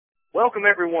Welcome,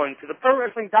 everyone, to the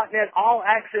ProWrestling.net All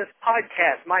Access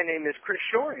Podcast. My name is Chris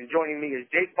Shore, and joining me is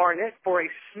Jake Barnett for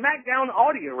a SmackDown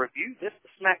audio review. This is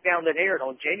the SmackDown that aired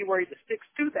on January the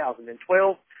 6th, 2012,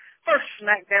 first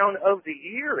SmackDown of the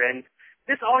year, and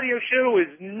this audio show is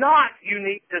not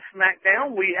unique to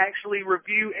SmackDown. We actually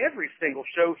review every single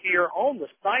show here on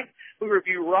the site. We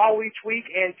review Raw each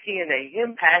week and TNA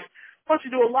Impact. Plus,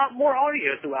 we do a lot more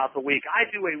audio throughout the week.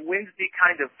 I do a Wednesday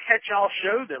kind of catch-all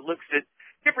show that looks at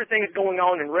different things going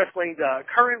on in wrestling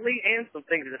currently and some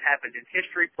things that have happened in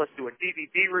history, plus do a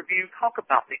DVD review, talk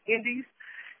about the indies.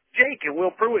 Jake and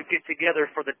Will Pruitt get together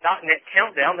for the .NET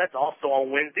Countdown. That's also on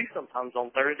Wednesday, sometimes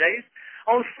on Thursdays.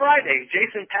 On Friday,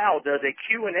 Jason Powell does a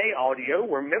Q&A audio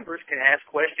where members can ask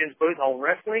questions both on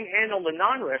wrestling and on the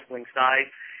non-wrestling side.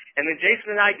 And then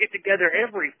Jason and I get together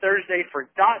every Thursday for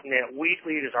 .NET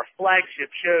Weekly. It is our flagship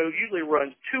show, usually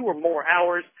runs 2 or more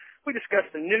hours. We discuss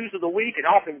the news of the week and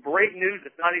often great news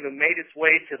that's not even made its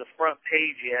way to the front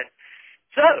page yet.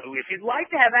 So, if you'd like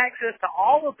to have access to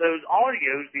all of those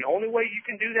audios, the only way you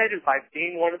can do that is by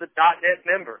being one of the .NET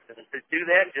members. And to do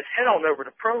that, just head on over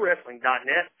to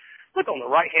ProWrestling.net, click on the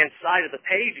right-hand side of the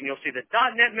page, and you'll see the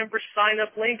 .NET members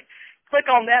sign-up link.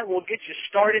 Click on that, we'll get you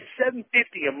started.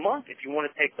 $7.50 a month if you want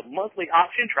to take the monthly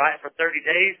option. Try it for 30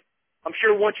 days. I'm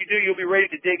sure once you do, you'll be ready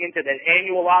to dig into that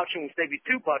annual option. We save you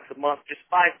 $2 a month, just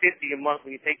 $5.50 a month when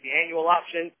you take the annual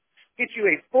option. Get you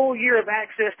a full year of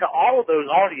access to all of those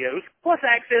audios, plus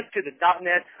access to the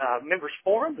 .NET Members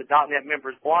Forum, the .NET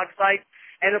Members blog site,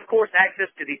 and, of course, access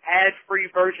to the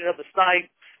ad-free version of the site.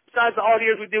 Besides the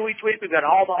audios we do each week, we've got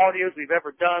all the audios we've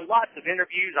ever done, lots of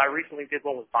interviews. I recently did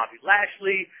one with Bobby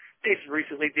Lashley. Jason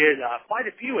recently did quite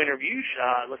a few interviews.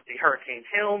 Let's see, Hurricane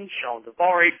Helms, Sean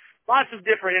Daivari. Lots of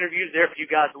different interviews there for you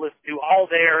guys to listen to, all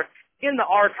there in the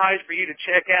archives for you to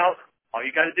check out. All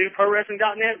you got to do,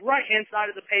 ProWrestling.net, right-hand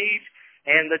side of the page,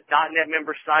 and the .NET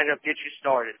member sign-up gets you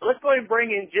started. So let's go ahead and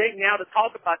bring in Jake now to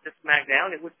talk about this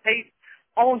SmackDown. It was taped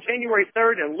on January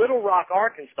 3rd in Little Rock,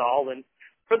 Arkansas, and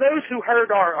for those who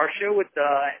heard our show at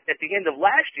the end of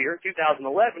last year, 2011,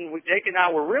 Jake and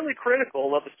I were really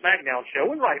critical of the SmackDown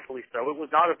show, and rightfully so. It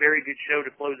was not a very good show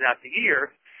to close out the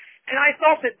year. And I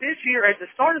thought that this year, at the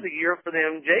start of the year for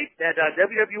them, Jake, that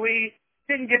WWE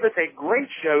didn't give us a great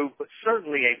show, but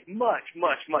certainly a much,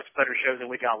 much, much better show than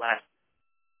we got last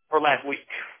week.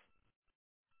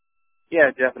 Yeah,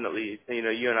 definitely. You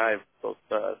know, you and I have both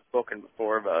spoken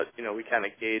before about, you know, we kind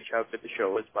of gauge how good the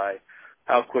show is by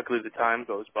how quickly the time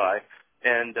goes by.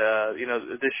 And, you know,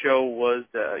 this show was,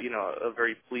 you know, a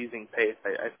very pleasing pace.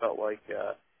 I felt like,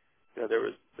 you know, there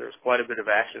was quite a bit of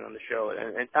action on the show,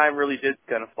 and time really did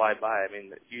kind of fly by. I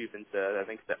mean, you even said, I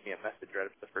think, sent me a message right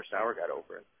after the first hour got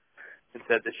over and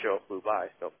said the show flew by.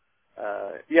 So,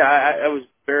 yeah, I was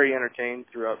very entertained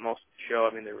throughout most of the show.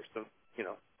 I mean, there were some, you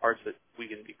know, parts that we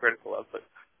can be critical of, but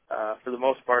for the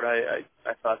most part, I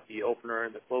thought the opener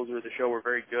and the closer of the show were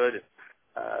very good.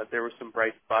 There were some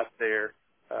bright spots there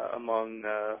among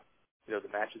you know,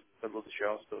 the matches in the middle of the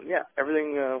show. So, yeah,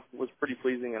 everything was pretty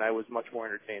pleasing, and I was much more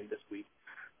entertained this week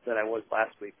than I was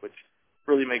last week, which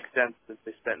really makes sense since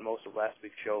they spent most of last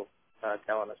week's show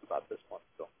telling us about this one.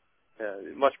 So,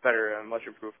 much better and much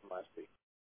improved from last week.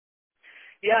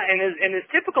 Yeah, and it's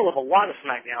typical of a lot of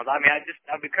SmackDowns. I mean,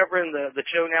 I've been covering the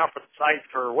show now for the site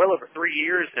for well over 3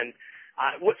 years, and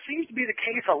what seems to be the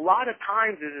case a lot of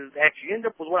times is that you end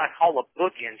up with what I call a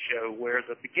bookend show, where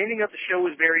the beginning of the show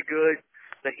is very good,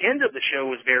 the end of the show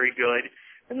was very good,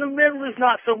 and the middle is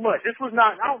not so much. This was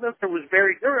not, I don't know if there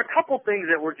were a couple things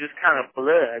that were just kind of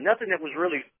blah, nothing that was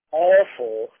really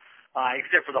awful,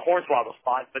 except for the Hornswoggle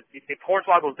spot, but if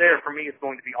Hornswoggle's there, for me, it's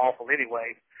going to be awful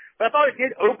anyway. But I thought it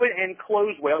did open and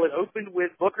close well. It opened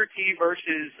with Booker T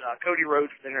versus Cody Rhodes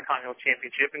for the Intercontinental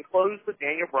Championship and closed with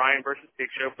Daniel Bryan versus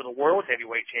Big Show for the World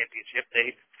Heavyweight Championship.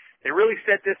 They really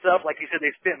set this up. Like you said,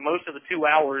 they spent most of the 2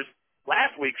 hours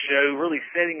last week's show really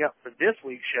setting up for this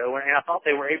week's show, and I thought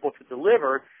they were able to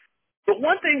deliver. But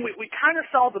one thing, we kind of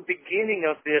saw the beginning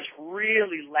of this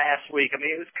really last week. I mean,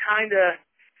 it was kind of,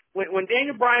 when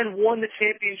Daniel Bryan won the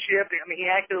championship, I mean, he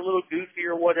acted a little goofy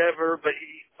or whatever, but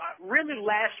really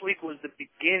last week was the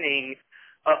beginning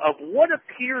of what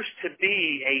appears to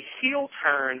be a heel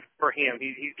turn for him.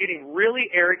 He's getting really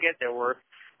arrogant. There were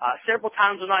several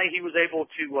times tonight he was able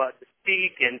to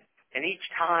speak, and each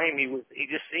time he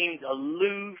just seemed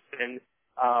aloof and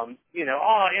I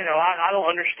don't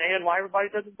understand why everybody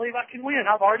doesn't believe I can win.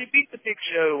 I've already beat the Big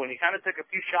Show, and he kind of took a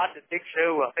few shots at Big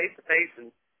Show face to face,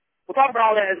 and we'll talk about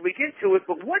all that as we get to it.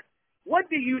 But what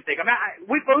do you think? I mean,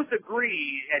 we both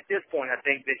agree at this point, I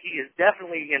think, that he is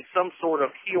definitely in some sort of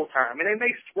heel turn. I mean, they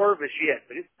may swerve us yet,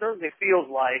 but it certainly feels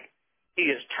like he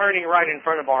is turning right in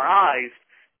front of our eyes.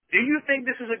 Do you think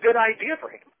this is a good idea for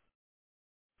him?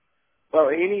 Well,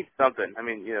 he needs something. I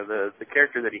mean, the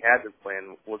character that he had been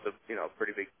playing was a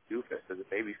pretty big doofus as a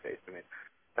babyface. I mean,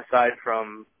 aside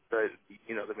from the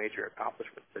major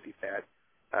accomplishments that he's had,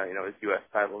 his U.S.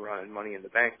 title run and Money in the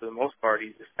Bank, for the most part,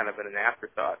 he's just kind of been an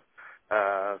afterthought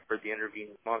for the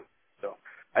intervening months. So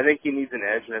I think he needs an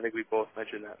edge, and I think we both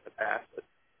mentioned that in the past. But,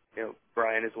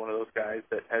 Bryan is one of those guys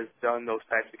that has done those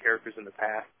types of characters in the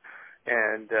past,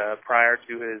 and prior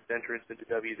to his entrance into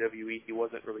WWE, he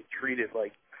wasn't really treated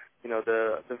like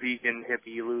the vegan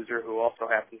hippie loser who also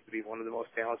happens to be one of the most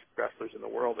talented wrestlers in the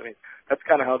world. I mean, that's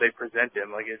kind of how they present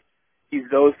him. Like, he's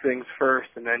those things first,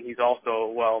 and then he's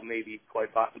also, maybe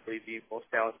quite possibly the most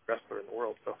talented wrestler in the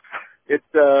world. So it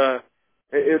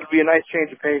would be a nice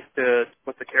change of pace to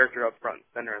put the character up front and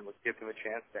center and let's give him a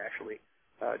chance to actually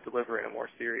deliver in a more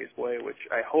serious way, which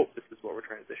I hope this is what we're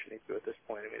transitioning to at this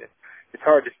point. I mean, it's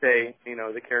hard to say.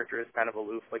 The character is kind of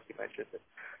aloof, like you mentioned,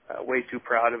 way too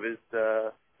proud of his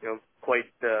quite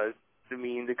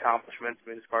demeaned accomplishments. I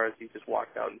mean, as far as he just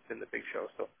walked out and pinned the Big Show.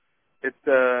 So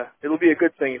it'll be a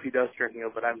good thing if he does turn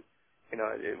heel, but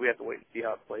we have to wait and see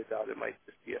how it plays out. It might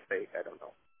just be a fake. I don't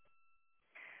know.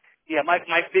 Yeah, my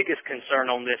biggest concern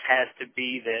on this has to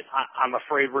be that I'm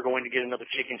afraid we're going to get another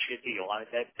chicken shit heel.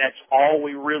 That's all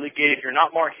we really get. If you're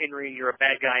not Mark Henry, you're a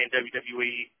bad guy in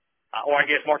WWE, or I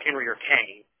guess Mark Henry or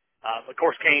Kane. Of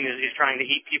course, Kane is trying to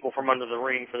eat people from under the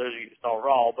ring, for those of you who saw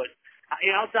Raw, but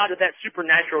outside of that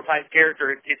supernatural type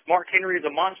character, it's Mark Henry is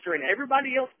a monster, and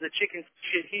everybody else is a chicken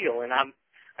shit heel. And I'm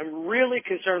really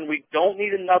concerned we don't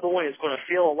need another one. It's going to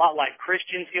feel a lot like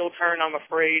Christian's heel turn, I'm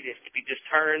afraid, if he just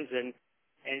turns and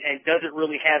doesn't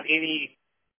really have any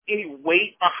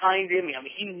weight behind him. I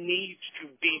mean, he needs to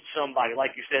beat somebody.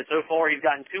 Like you said, so far he's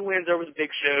gotten 2 wins over the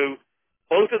Big Show,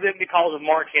 both of them because of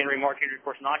Mark Henry. Mark Henry, of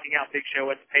course, knocking out Big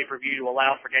Show at the pay-per-view to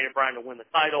allow for Daniel Bryan to win the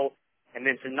title. And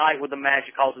then tonight with the match,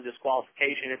 it caused a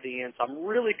disqualification at the end. So I'm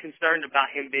really concerned about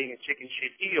him being a chicken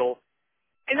shit heel.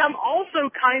 And I'm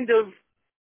also kind of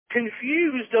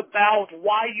confused about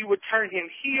why you would turn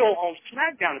him heel on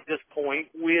SmackDown at this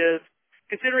point, with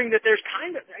considering that they're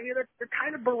kind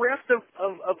of bereft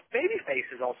of baby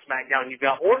faces on SmackDown. You've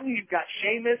got Orton, you've got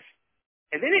Sheamus,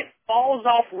 and then it falls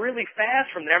off really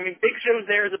fast from there. I mean, Big Show's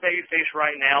there as a babyface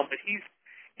right now, but he's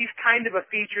kind of a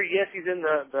feature. Yes, he's in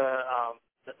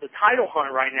the title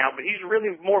hunt right now, but he's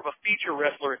really more of a feature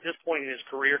wrestler at this point in his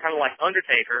career, kind of like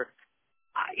Undertaker.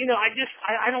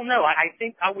 I don't know.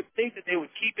 I would think that they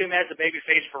would keep him as a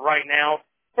babyface for right now.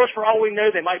 Of course, for all we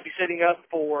know, they might be setting up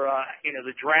for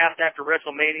the draft after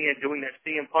WrestleMania and doing that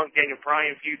CM Punk Daniel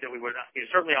Bryan feud that we would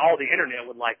certainly all the internet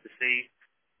would like to see.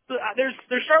 So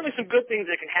there's certainly some good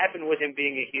things that can happen with him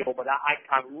being a heel, but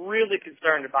I'm really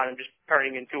concerned about him just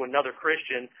turning into another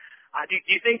Christian. Do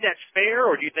you think that's fair,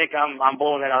 or do you think I'm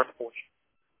blowing that out of proportion?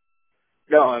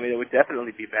 No, I mean, it would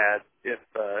definitely be bad if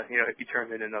he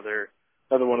turned in another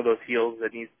one of those heels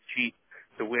that needs to cheat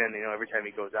to win, every time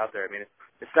he goes out there. I mean,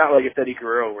 it's not like it's Eddie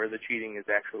Guerrero where the cheating is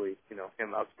actually,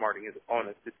 him outsmarting his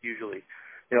opponents. It's usually,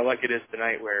 like it is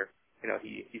tonight where,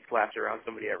 he slaps around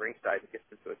somebody at ringside and gets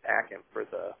them to attack him for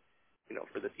the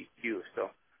DQ.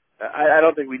 So I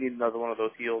don't think we need another one of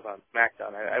those heels on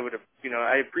SmackDown. I would have,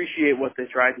 I appreciate what they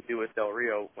tried to do with Del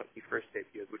Rio when he first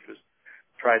debuted, which was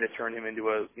try to turn him into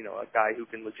a guy who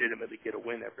can legitimately get a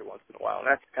win every once in a while. And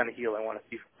that's the kind of heel I want to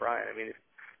see from Bryan. I mean,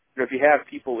 if you have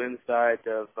people inside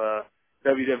of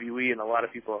WWE and a lot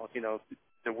of people,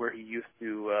 where he used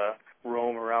to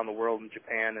roam around the world in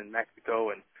Japan and Mexico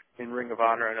and in Ring of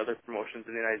Honor and other promotions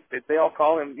in the United States, they all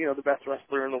call him, the best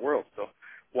wrestler in the world. So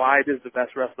why does the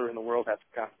best wrestler in the world have to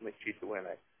constantly cheat to win?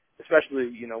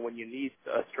 Especially, when you need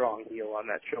a strong heel on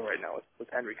that show right now with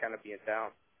Henry kind of being down.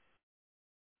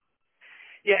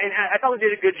 Yeah, and I thought he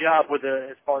did a good job with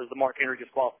as far as the Mark Henry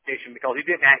disqualification, because he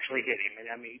didn't actually hit him. And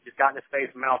I mean, he just got in his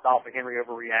face and mouthed off, and Henry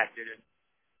overreacted. And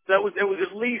so it was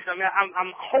at least. I mean,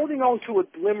 I'm holding on to a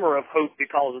glimmer of hope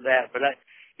because of that, but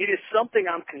it is something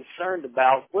I'm concerned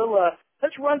about. Well,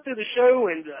 let's run through the show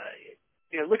and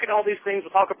look at all these things.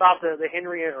 We'll talk about the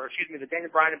Daniel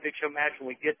Bryan and Big Show match when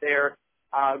we get there.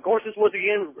 Of course, this was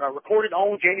again recorded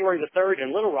on January the 3rd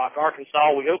in Little Rock,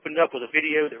 Arkansas. We opened up with a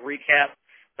video that recapped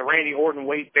the Randy Orton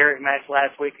Wade Barrett match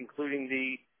last week, including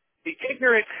the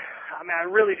ignorant. I mean, I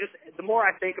really just, the more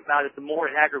I think about it, the more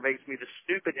it aggravates me. The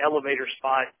stupid elevator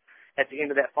spot at the end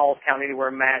of that Falls Count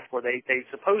Anywhere match, where they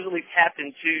supposedly tapped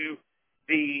into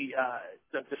the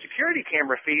security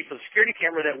camera feed, so the security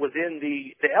camera that was in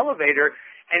the elevator,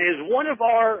 and as one of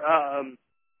our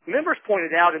members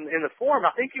pointed out in the forum,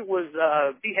 I think it was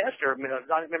B. Hester,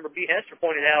 I remember B. Hester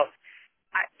pointed out,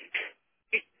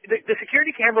 the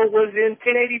security camera was in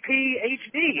 1080p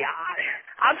HD.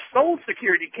 I've sold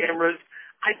security cameras.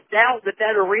 I doubt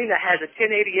that arena has a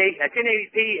 1080p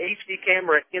HD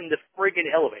camera in the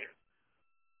friggin' elevator.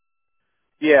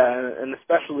 Yeah, and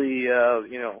especially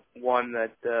one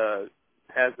that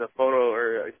has a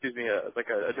photo like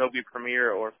a Adobe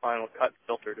Premiere or Final Cut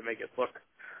filter to make it look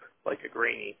like a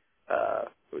grainy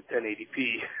with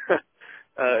 1080p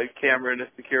camera in a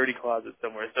security closet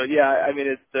somewhere. So yeah, I mean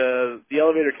it's the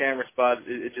elevator camera spot.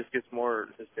 It just gets more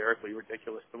hysterically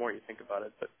ridiculous the more you think about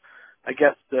it. But I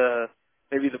guess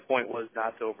maybe the point was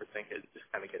not to overthink it, just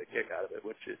kind of get a kick out of it,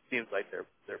 which it seems like they're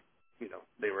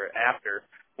they were after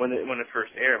when it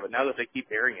first aired. But now that they keep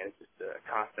airing it, it's just a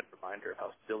constant reminder of how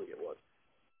silly it was.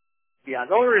 Yeah,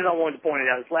 the only reason I wanted to point it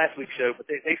out is last week's show, but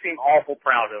they seem awful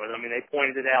proud of it. I mean, they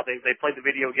pointed it out. They played the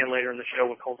video again later in the show,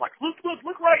 and Cole's like, look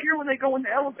right here when they go in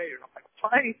the elevator. And I'm like,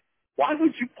 why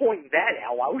would you point that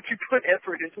out? Why would you put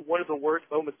effort into one of the worst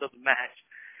moments of the match?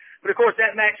 But, of course,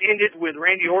 that match ended with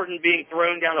Randy Orton being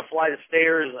thrown down a flight of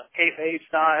stairs, kayfabe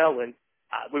style, and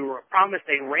we were promised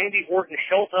a Randy Orton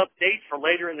health update for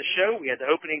later in the show. We had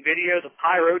the opening video, the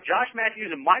pyro, Josh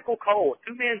Matthews and Michael Cole, a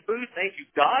two-man booth, thank you,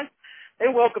 God. They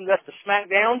welcomed us to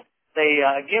SmackDown. They,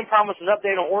 again, promised an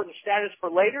update on Orton's status for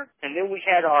later, and then we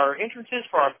had our entrances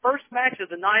for our first match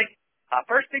of the night.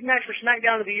 First big match for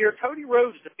SmackDown of the year, Cody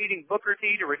Rhodes defeating Booker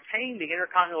T to retain the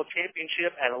Intercontinental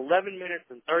Championship at 11 minutes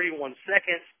and 31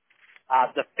 seconds.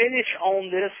 The finish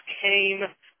on this came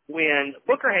when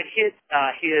Booker had hit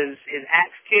his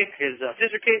axe kick, his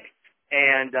scissor kick,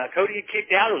 and Cody had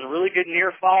kicked out. It was a really good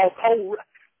near fall. Cole,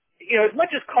 as much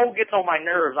as Cole gets on my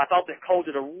nerves, I thought that Cole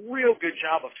did a real good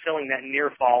job of selling that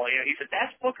near fall. He said,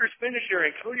 that's Booker's finisher,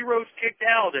 and Cody Rhodes kicked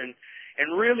out and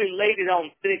really laid it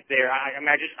on thick there.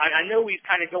 I know he's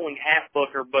kind of going at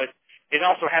Booker, but it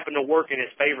also happened to work in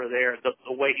his favor there,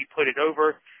 the way he put it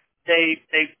over. They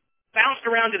bounced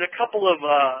around, did a couple of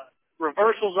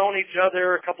reversals on each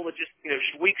other, a couple of just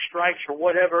weak strikes or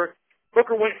whatever.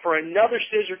 Booker went for another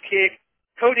scissor kick.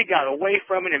 Cody got away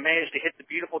from it and managed to hit the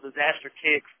beautiful disaster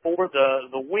kick for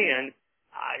the win.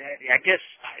 I guess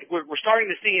we're starting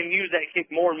to see him use that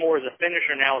kick more and more as a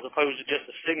finisher now as opposed to just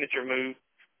a signature move.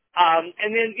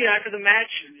 And then, after the match,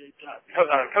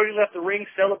 Cody left the ring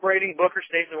celebrating. Booker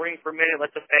stayed in the ring for a minute,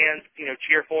 let the fans,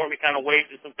 cheer for him. He kind of waved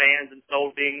to some fans and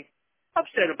sold being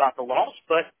upset about the loss,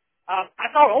 but I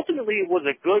thought ultimately it was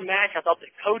a good match. I thought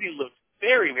that Cody looked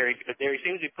very, very good there. He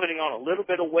seems to be putting on a little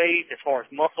bit of weight as far as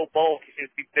muscle bulk. He seems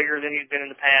to be bigger than he's been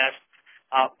in the past.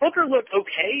 Booker looked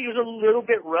okay. He was a little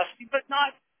bit rusty, but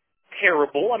not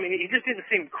terrible. I mean, he just didn't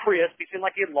seem crisp. He seemed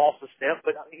like he had lost a step,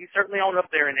 but he's certainly on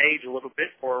up there in age a little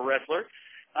bit for a wrestler.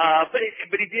 But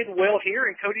he did well here,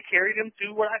 and Cody carried him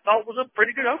to what I thought was a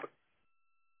pretty good opener.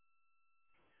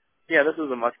 Yeah, this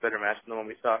was a much better match than the one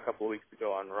we saw a couple of weeks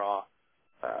ago on Raw.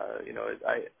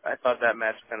 I thought that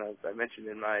match I mentioned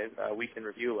in my weekend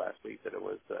review last week that it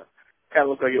was kind of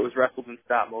looked like it was wrestled in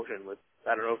stop motion with,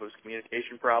 I don't know if it was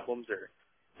communication problems or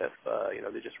if,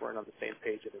 they just weren't on the same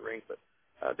page in the ring. But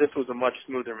this was a much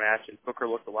smoother match, and Booker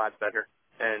looked a lot better,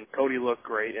 and Cody looked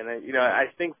great. And, I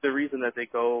think the reason that they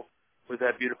go with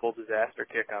that beautiful disaster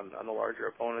kick on the larger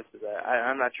opponents is that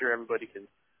I'm not sure everybody can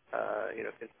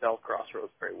sell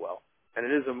Crossroads very well. And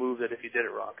it is a move that if you did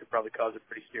it wrong could probably cause a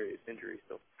pretty serious injury.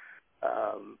 So,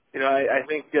 I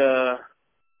think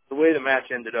the way the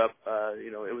match ended up,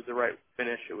 it was the right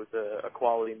finish. It was a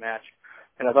quality match,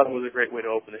 and I thought it was a great way to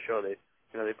open the show. They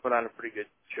put on a pretty good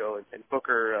show, and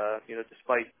Booker,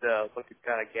 despite looking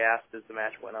kind of gassed as the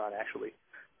match went on, actually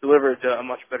delivered a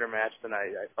much better match than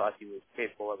I thought he was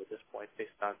capable of at this point,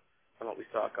 based on what we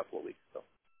saw a couple of weeks ago.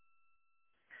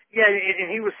 Yeah, and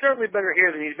he was certainly better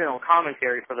here than he's been on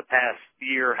commentary for the past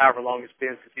year, however long it's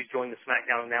been since he's joined the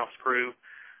SmackDown Announce crew.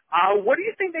 What do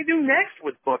you think they do next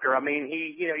with Booker? I mean,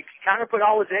 he kind of put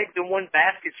all his eggs in one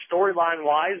basket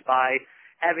storyline-wise by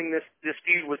having this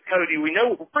feud with Cody.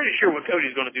 We're pretty sure what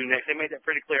Cody's going to do next. They made that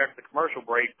pretty clear after the commercial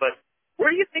break. But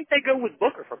where do you think they go with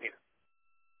Booker from here?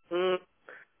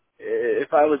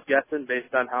 If I was guessing,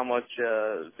 based on how much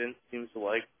Vince seems to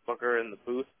like Booker in the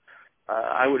booth,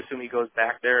 I would assume he goes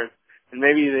back there, and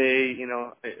maybe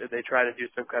they try to do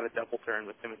some kind of double turn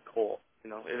with him and Cole.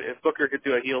 If Booker could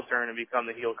do a heel turn and become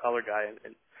the heel color guy,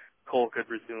 and Cole could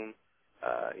resume,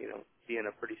 being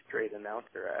a pretty straight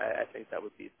announcer, I think that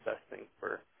would be the best thing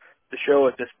for the show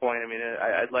at this point. I mean,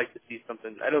 I'd like to see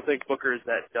something. I don't think Booker is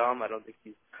that dumb. I don't think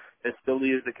he's as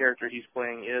silly as the character he's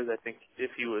playing is. I think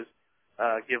if he was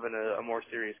given a more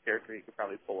serious character, he could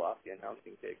probably pull off the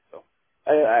announcing gig. So.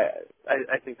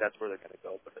 I think that's where they're going to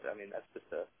go, but I mean that's just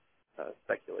a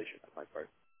speculation on my part.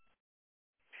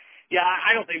 Yeah,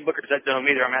 I don't think Booker's that dumb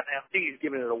either. I mean, I think he's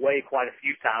given it away quite a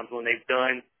few times when they've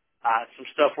done some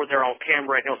stuff where they're on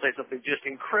camera and he'll say something just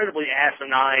incredibly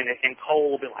asinine, and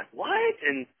Cole will be like, what?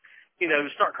 And, you know,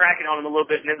 start cracking on him a little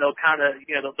bit, and then they'll kind of,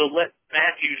 you know, they'll let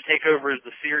Matthews take over as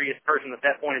the serious person at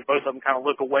that point, and both of them kind of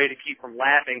look away to keep from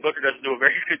laughing. Booker doesn't do a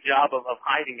very good job of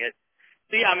hiding it.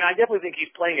 So, yeah, I mean, I definitely think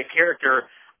he's playing a character.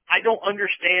 I don't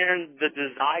understand the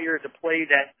desire to play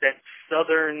that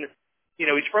Southern, you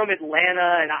know, he's from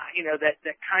Atlanta, and, you know, that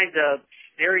kind of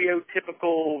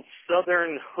stereotypical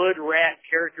Southern hood rat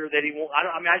character that he won't, I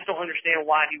just don't understand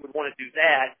why he would want to do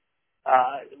that,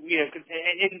 you know,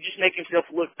 and just make himself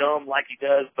look dumb like he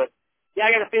does. But, yeah,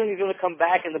 I got a feeling he's going to come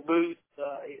back in the booth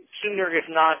sooner,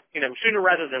 if not, you know, sooner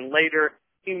rather than later.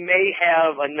 He may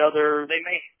have they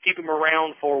may keep him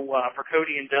around for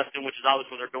Cody and Dustin, which is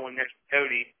obviously where they're going next with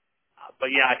Cody. But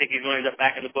yeah, I think he's going to end up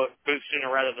back in the booth sooner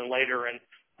rather than later. And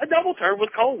a double turn with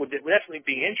Cole would definitely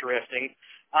be interesting.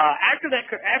 After the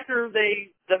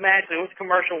match, they went to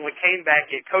commercial, and we came back,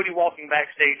 get Cody walking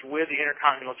backstage with the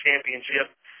Intercontinental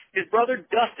Championship. His brother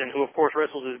Dustin, who of course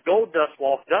wrestles as Goldust,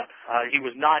 walked up. He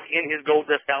was not in his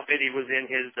Goldust outfit; he was in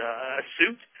his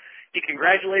suit. He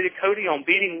congratulated Cody on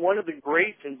beating one of the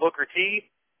greats in Booker T.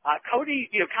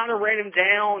 Cody, you know, kind of ran him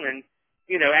down and,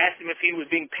 you know, asked him if he was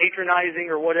being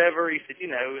patronizing or whatever. He said, you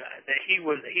know, that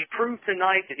he proved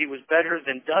tonight that he was better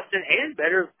than Dustin and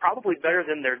probably better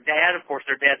than their dad. Of course,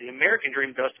 their dad, the American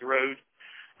Dream, Dusty Rhodes,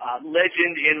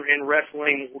 legend in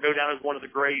wrestling, will go down as one of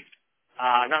the greats.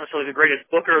 Not necessarily the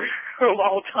greatest booker of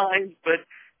all time, but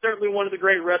certainly one of the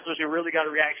great wrestlers who really got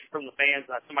a reaction from the fans.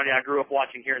 Somebody I grew up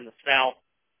watching here in the South.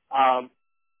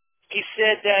 He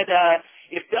said that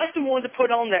if Dustin wanted to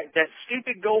put on that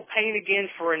stupid gold paint again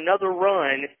for another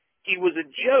run, he was a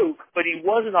joke, but he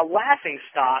wasn't a laughing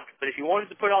stock. But if he wanted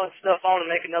to put all that stuff on and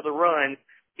make another run,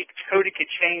 Cody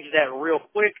could change that real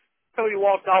quick. Cody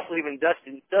walked off, leaving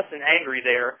Dustin angry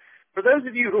there. For those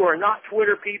of you who are not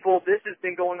Twitter people, this has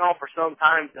been going on for some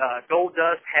time.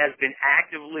 Goldust has been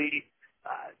actively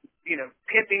you know,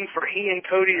 pimping for he and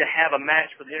Cody to have a match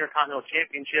for the Intercontinental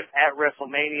Championship at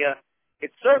WrestleMania.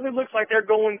 It certainly looks like they're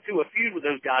going to a feud with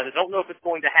those guys. I don't know if it's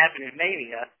going to happen in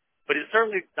Mania, but it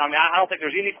certainly, I mean, I don't think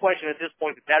there's any question at this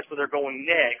point that that's where they're going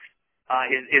next,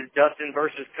 is Dustin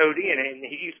versus Cody. And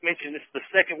he's mentioned this is the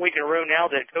second week in a row now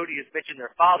that Cody has mentioned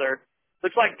their father.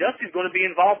 Looks like Dusty's going to be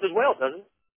involved as well, doesn't it?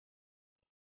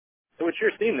 It would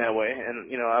sure seem that way. And,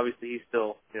 you know, obviously he's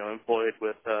still, you know, employed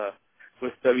with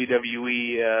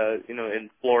WWE, you know, in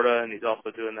Florida, and he's also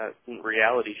doing that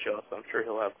reality show, so I'm sure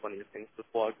he'll have plenty of things to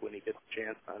plug when he gets a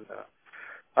chance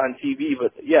on TV.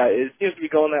 But yeah, it seems to be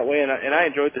going that way, and I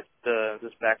enjoyed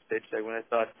this backstage segment. I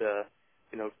thought,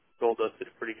 you know, Goldust did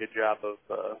a pretty good job of,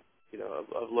 you know,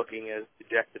 of looking as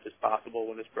dejected as possible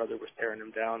when his brother was tearing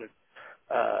him down,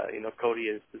 and you know, Cody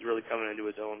is really coming into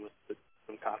his own with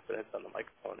some confidence on the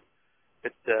microphone.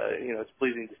 It's you know, it's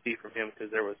pleasing to see from him, because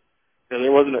there was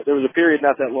a period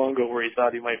not that long ago where he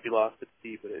thought he might be lost at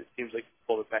sea, but it seems like he's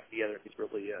pulled it back together. He's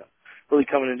really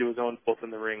coming into his own, both in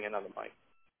the ring and on the mic.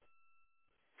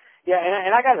 Yeah,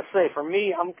 and I got to say, for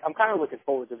me, I'm kind of looking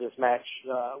forward to this match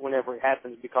whenever it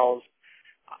happens, because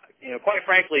you know, quite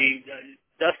frankly,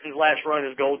 Dustin's last run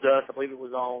as Goldust, I believe it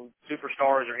was on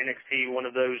Superstars or NXT, one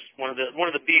of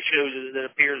the B shows that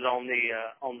appears on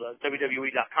the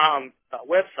WWE.com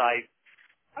website.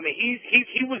 I mean,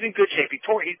 he was in good shape.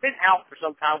 He's been out for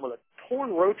some time with a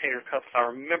torn rotator cuff, if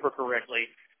I remember correctly.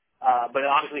 But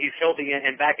obviously he's healthy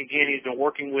and back again. He's been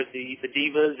working with the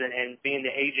Divas and being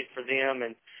the agent for them.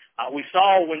 And we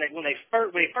saw when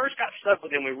they first got stuck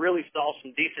with him, we really saw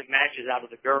some decent matches out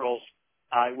of the girls.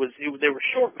 They were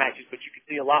short matches, but you could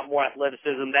see a lot more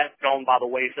athleticism. That's gone by the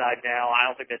wayside now. I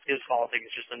don't think that's his fault. I think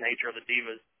it's just the nature of the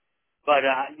Divas. But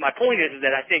my point is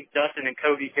that I think Dustin and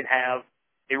Cody can have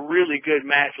a really good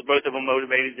match with both of them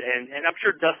motivated, and I'm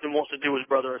sure Dustin wants to do his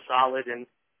brother a solid and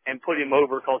put him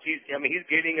over, because he's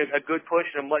getting a good push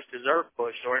and a much deserved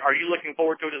push. So are you looking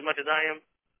forward to it as much as I am?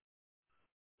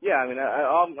 Yeah, I mean,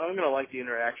 I'm going to like the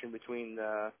interaction between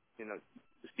you know,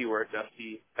 to see where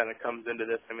Dusty kind of comes into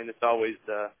this. I mean, it's always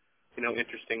you know,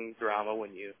 interesting drama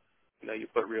when you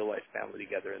put real life family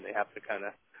together and they have to kind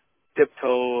of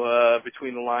tiptoe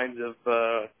between the lines of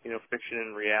you know, fiction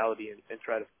and reality and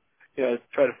try to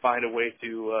find a way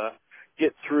to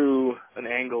get through an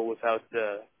angle without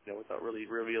without really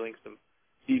revealing some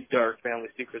deep dark family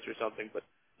secrets or something. But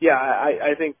yeah,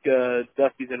 I think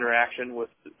Dusty's interaction with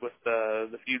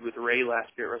the feud with Ray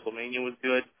last year at WrestleMania was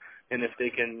good, and if they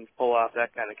can pull off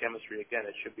that kind of chemistry again,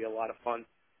 it should be a lot of fun.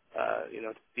 You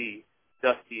know, to see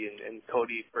Dusty and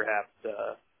Cody perhaps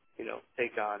you know,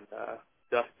 take on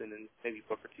Dustin, and maybe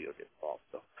Booker T will get involved.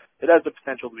 So it has the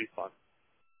potential to be fun.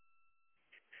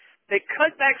 They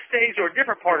cut backstage, or a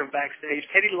different part of backstage,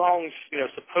 Teddy Long's,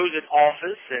 supposed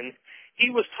office, and he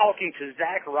was talking to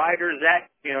Zack Ryder.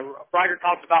 Ryder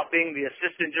talked about being the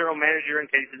assistant general manager,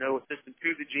 and Teddy said, no, assistant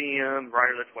to the GM.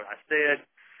 Ryder, that's what I said.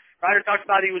 Ryder talked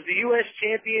about he was the U.S.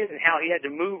 champion and how he had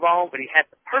to move on, but he had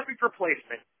the perfect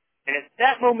replacement. And at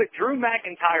that moment, Drew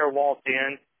McIntyre walked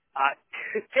in.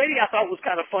 Teddy, I thought, was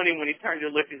kind of funny when he turned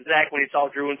to look at Zack when he saw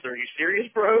Drew and said, are you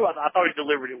serious, bro? I thought he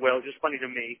delivered it well. Just funny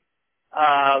to me.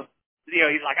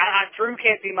 He's like, Drew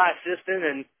can't be my assistant,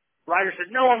 and Ryder said,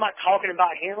 no, I'm not talking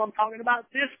about him, I'm talking about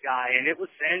this guy, and it was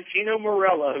Santino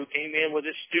Marella who came in with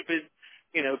this stupid,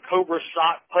 Cobra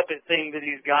sock puppet thing that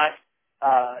he's got.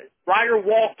 Ryder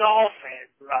walked off, and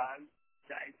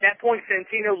at that point,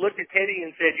 Santino looked at Teddy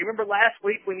and said, you remember last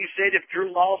week when you said if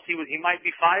Drew lost, he might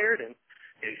be fired? And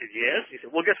he said, yes. He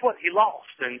said, well, guess what? He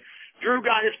lost. And Drew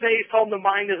got in his face, told him to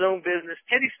mind his own business.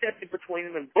 Teddy stepped in between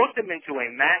them and booked him into a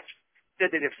match.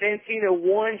 Said that if Santino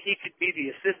won, he could be the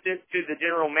assistant to the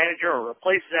general manager or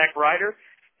replace Zack Ryder.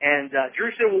 And Drew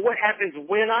said, well, what happens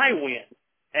when I win?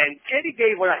 And Teddy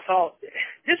gave what I thought,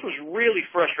 this was really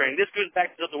frustrating. This goes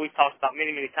back to something we've talked about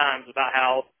many, many times about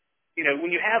how,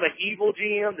 when you have an evil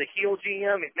GM, the heel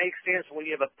GM, it makes sense. When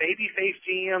you have a babyface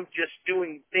GM just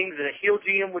doing things that a heel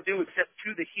GM would do except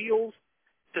to the heels,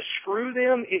 to screw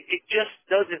them, it just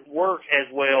doesn't work as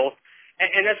well.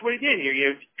 And that's what he did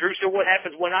here. Drew said, what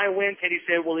happens when I win? Teddy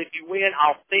said, well, if you win,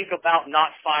 I'll think about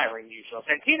not firing you. So if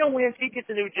Santino wins, he gets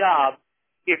a new job.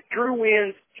 If Drew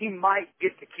wins, he might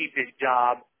get to keep his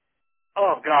job.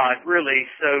 Oh, God, really?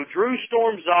 So Drew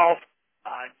storms off.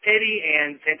 Teddy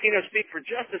and Santino speak for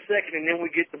just a second, and then we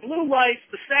get the blue lights,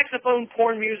 the saxophone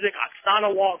porn music.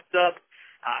 Oksana walks up.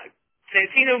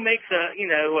 Santino makes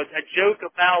a joke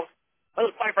about,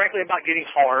 quite frankly, about getting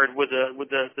hard with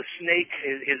the snake,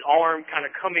 his arm kind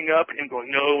of coming up and him going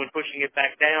no and pushing it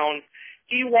back down.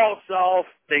 He walks off.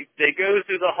 They go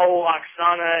through the whole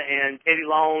Oksana and Teddy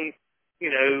Long,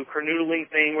 canoodling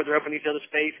thing where they're up in each other's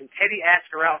face. And Teddy asked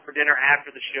her out for dinner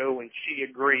after the show, and she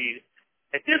agreed.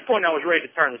 At this point, I was ready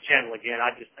to turn the channel again.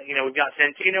 I just, we've got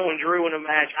Santino and Drew in a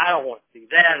match. I don't want to see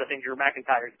that. I think Drew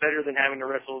McIntyre is better than having to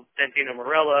wrestle Santino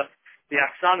Marella. The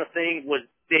Oksana thing was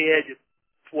dead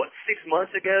 6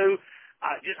 months ago.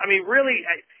 Really,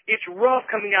 it's rough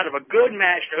coming out of a good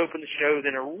match to open the show,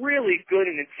 then a really good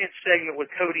and intense segment with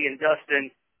Cody and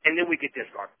Dustin, and then we get this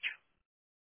garbage.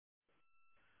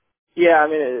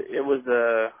 Yeah, it was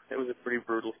a pretty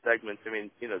brutal segment.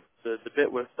 The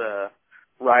bit with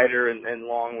Ryder and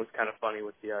Long was kind of funny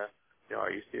with the are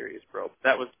you serious, bro?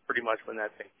 That was pretty much when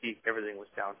that thing peaked. Everything was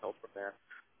downhill from there.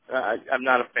 I'm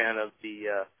not a fan of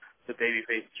the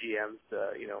babyface GMs,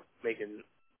 making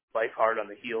life hard on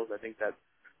the heels. I think that,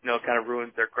 kind of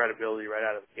ruins their credibility right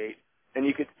out of the gate. And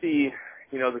you could see,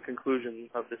 the conclusion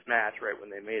of this match right when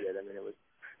they made it.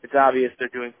 It's obvious they're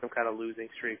doing some kind of losing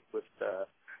streak with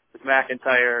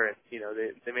McIntyre, and,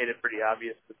 they made it pretty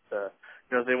obvious that,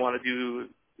 they want to do,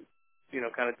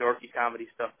 kind of dorky comedy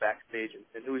stuff backstage,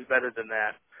 and who's better than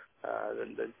that,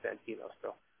 than Santino.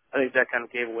 So I think that kind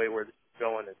of gave away where this is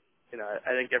going, and,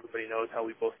 I think everybody knows how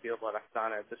we both feel about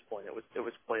Oksana at this point. It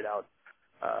was played out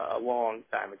a long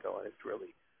time ago, and it's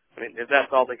really, if that's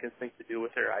all they can think to do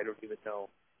with her, I don't even know,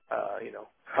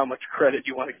 how much credit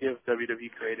you want to give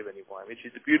WWE creative anymore.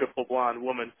 She's a beautiful blonde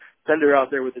woman. Send her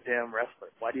out there with the damn wrestler.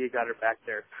 Why do you got her back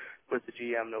there with the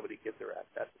GM? Nobody gives her a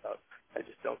that's about. I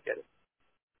just don't get it.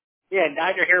 Yeah,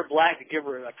 dyed her hair black to give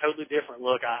her a totally different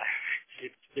look.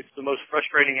 It's the most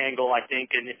frustrating angle, I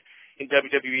think, in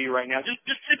WWE right now.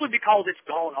 Just simply because it's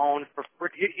gone on for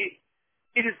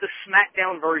it is the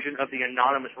SmackDown version of the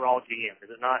anonymous Raw GM, is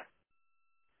it not?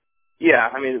 Yeah,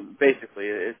 basically,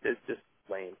 it's just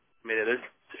lame. There's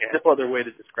no other way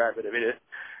to describe it.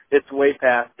 It's way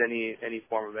past any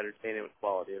form of entertainment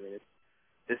quality.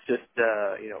 It's just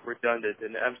redundant,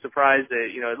 and I'm surprised that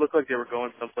it looked like they were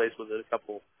going someplace with it a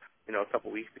couple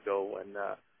weeks ago when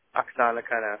Oksana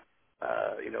kind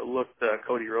of looked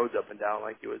Cody Rhodes up and down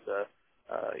like he was a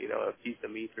piece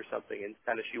of meat or something, and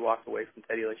kind of she walked away from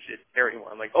Teddy like she didn't care anymore.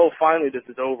 I'm like, oh, finally this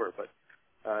is over, but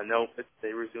no,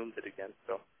 they resumed it again,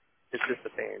 so it's just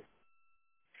a pain.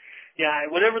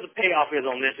 Yeah, whatever the payoff is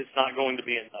on this, it's not going to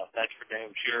be enough, that's for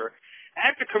damn sure.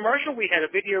 After commercial, we had a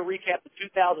video recap of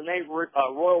the 2008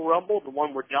 Royal Rumble, the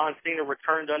one where John Cena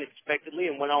returned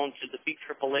unexpectedly and went on to defeat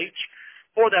Triple H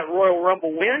for that Royal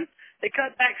Rumble win. They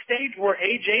cut backstage where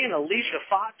AJ and Alicia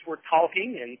Fox were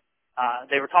talking, and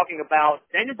they were talking about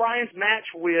Daniel Bryan's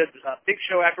match with Big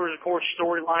Show afterwards. Of course,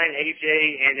 storyline,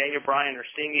 AJ and Daniel Bryan are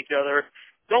seeing each other.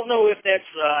 Don't know if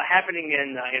that's happening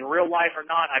in real life or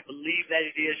not. I believe that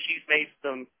it is. She's made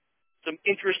some some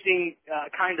interesting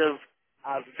kind of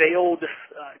veiled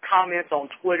comments on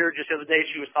Twitter. Just the other day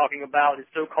she was talking about it's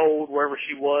so cold wherever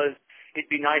she was. It'd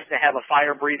be nice to have a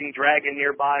fire-breathing dragon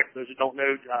nearby. For those who don't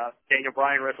know, Daniel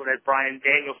Bryan wrestled as Bryan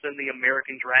Danielson, the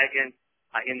American Dragon,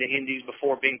 in the Indies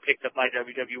before being picked up by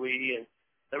WWE. And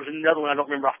there was another one I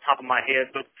don't remember off the top of my head,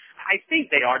 but I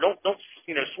think they are. Don't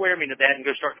swear me to that and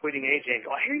go start tweeting AJ and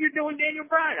go, I hear you're doing Daniel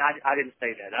Bryan. I didn't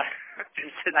say that. I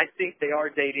just said I think they are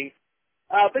dating.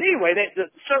 But anyway,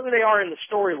 certainly they are in the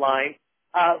storyline.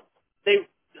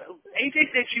 AJ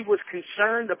said she was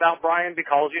concerned about Bryan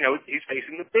because, he's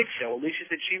facing the Big Show. Alicia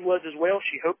said she was as well.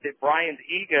 She hoped that Bryan's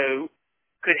ego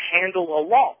could handle a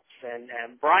loss. And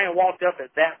Bryan walked up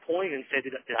at that point and said,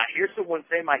 did I hear someone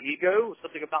say my ego?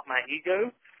 Something about my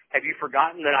ego? Have you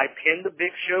forgotten that I pinned the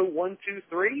Big Show 1, 2,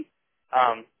 3?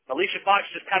 Alicia Fox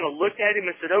just kind of looked at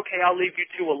him and said, okay, I'll leave you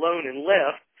two alone, and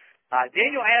left.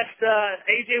 Daniel asked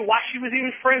AJ why she was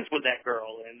even friends with that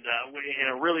girl, and in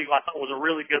a really, I thought was a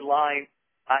really good line.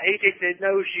 AJ said,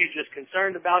 no, she's just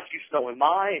concerned about you, so am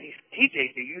I. And he said,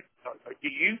 AJ, do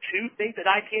you too think that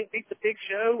I can't beat the Big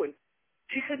Show? And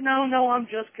she said, no, I'm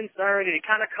just concerned. And he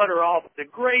kind of cut her off and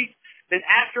said, great. Then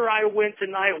after I win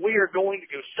tonight, we are going to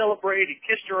go celebrate. He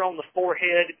kissed her on the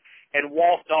forehead and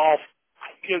walked off.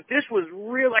 This was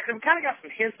real. Like, we kind of got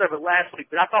some hints of it last week,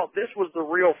 but I thought this was the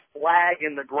real flag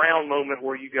in the ground moment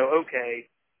where you go, okay,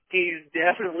 he's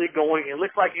definitely going, it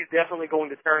looks like he's definitely going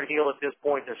to turn heel at this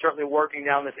point. They're certainly working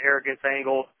down this arrogance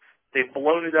angle. They've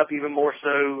blown it up even more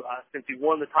so since he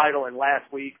won the title in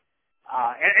last week.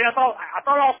 And I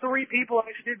thought all three people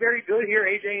actually did very good here.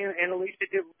 AJ and Alicia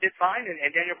did fine, and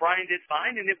Daniel Bryan did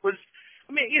fine. And it was,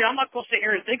 I'm not going to sit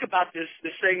here and think about this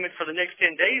segment for the next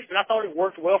 10 days, but I thought it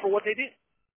worked well for what they did.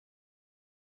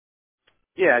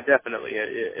 Yeah, definitely.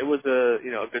 It was a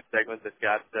good segment that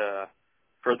got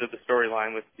furthered the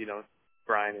storyline with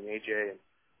Bryan and AJ, and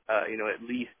at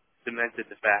least cemented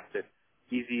the fact that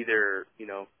he's either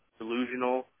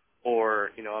delusional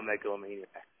or a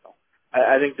megalomaniac. So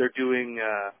I think they're doing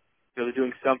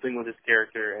something with his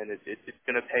character, and it's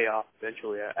going to pay off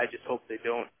eventually. I just hope they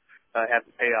don't have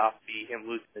the payoff be him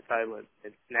losing the title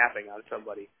and snapping on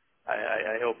somebody.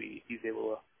 I hope he's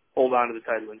able to hold on to the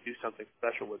title and do something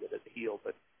special with it as a heel.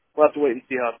 But we'll have to wait and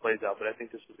see how it plays out. But I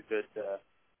think this was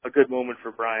a good moment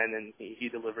for Bryan, and he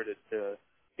delivered it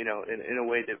in a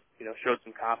way that showed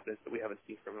some confidence that we haven't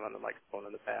seen from him on the microphone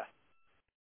in the past.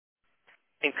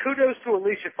 And kudos to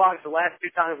Alicia Fox. The last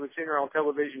two times we've seen her on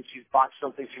television, she's botched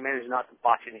something. She managed not to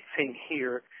botch anything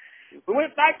here. We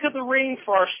went back to the ring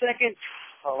for our second,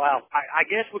 I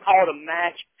guess we call it a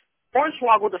match.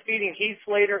 Hornswoggle defeating Heath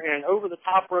Slater in an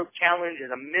over-the-top rope challenge in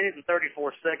 1 minute and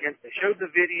 34 seconds. They showed the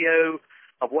video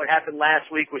of what happened last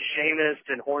week with Sheamus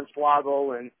and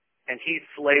Hornswoggle and Heath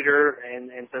Slater. And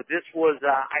so this was,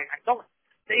 I thought,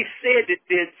 they said,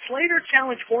 did Slater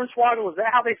challenge Hornswoggle? Is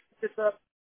that how they set this up?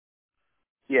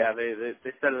 Yeah, they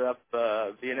set it up,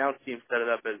 the announce team set it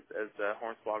up as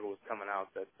Hornswoggle was coming out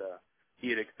that he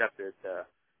had accepted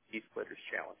Heath Slater's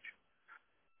challenge.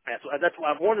 That's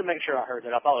why I wanted to make sure I heard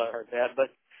that. I thought I heard that.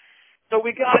 But so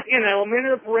we got, a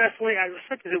minute of wrestling. I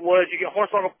think as it was, you get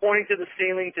Hornswoggle pointing to the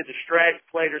ceiling to distract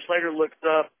Slater. Slater looks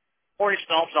up. Horny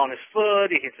stomps on his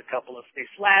foot. He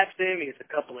slaps him. He hits a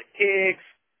couple of kicks.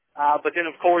 But then,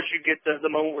 of course, you get the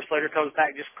moment where Slater comes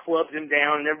back, just clubs him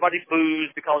down, and everybody boos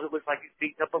because it looks like he's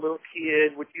beating up a little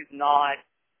kid, which he's not.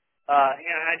 I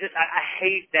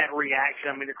hate that reaction.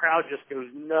 I mean, the crowd just goes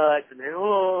nuts, and then,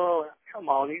 come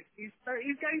on, he's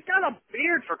got a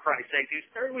beard, for Christ's sake. He's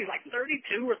like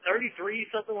 32 or 33,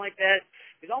 something like that.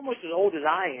 He's almost as old as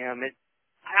I am.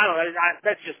 I don't know.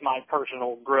 That's just my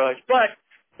personal grudge. But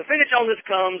the finish on this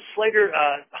comes. Slater,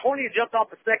 Horny jumped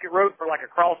off the second rope for like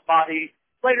a crossbody.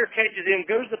 Slater catches him,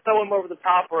 goes to throw him over the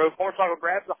top rope. Hornswoggle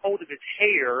grabs a hold of his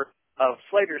hair, of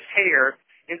Slater's hair,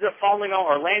 ends up falling on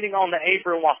or landing on the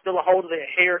apron while still a hold of the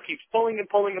hair, keeps pulling and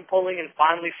pulling and pulling, and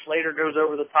finally Slater goes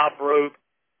over the top rope,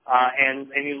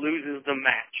 and he loses the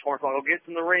match. Hornswoggle gets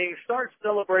in the ring, starts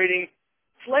celebrating.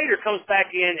 Slater comes back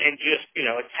in and just,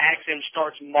 attacks him,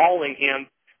 starts mauling him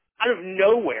out of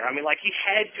nowhere. I mean, like, he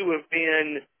had to have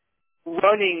been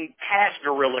running past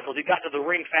Gorilla because he got to the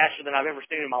ring faster than I've ever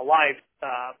seen in my life.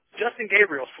 Justin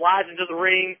Gabriel slides into the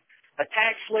ring,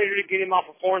 attacks Slater to get him off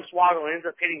of Hornswoggle, and ends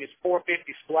up hitting his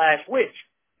 450 splash, which,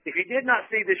 if you did not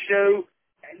see the show,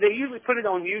 they usually put it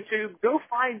on YouTube. Go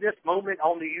find this moment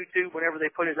on the YouTube whenever they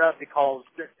put it up because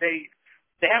they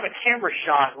have a camera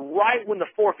shot right when the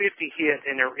 450 hit,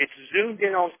 and it's zoomed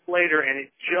in on Slater, and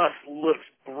it just looks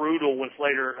brutal when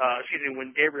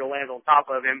when Gabriel lands on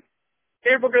top of him.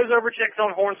 Gabriel goes over, checks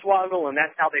on Hornswoggle, and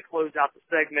that's how they closed out the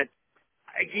segment.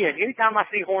 again, anytime I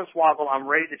see Hornswoggle, I'm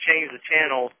ready to change the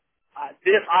channel.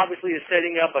 This obviously is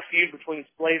setting up a feud between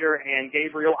Slater and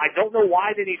Gabriel. I don't know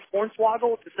why they need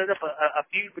Hornswoggle to set up a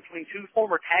feud between two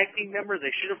former tag team members.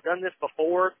 They should have done this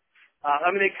before.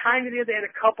 I mean, they kind of did. They had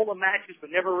a couple of matches,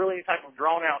 but never really any type of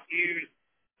drawn-out feud.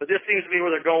 But this seems to be where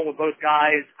they're going with both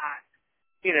guys.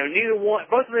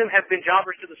 Both of them have been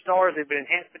jobbers to the stars. They've been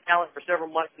enhancement talent for several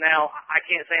months now. I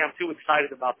can't say I'm too excited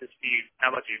about this feud.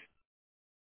 How about you?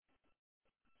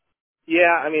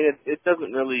 Yeah, I mean, it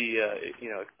doesn't really,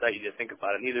 excite you to think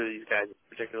about it. Neither of these guys is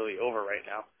particularly over right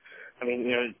now. I mean,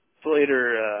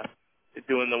 Slater is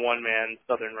doing the one-man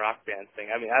Southern rock band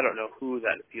thing. I mean, I don't know who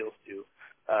that appeals to.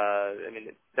 I mean,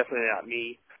 it's definitely not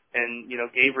me. And,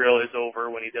 Gabriel is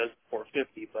over when he does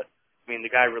 450, but, I mean,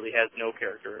 the guy really has no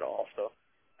character at all. So,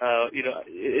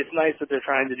 it's nice that they're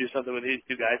trying to do something with these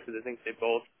two guys because I think they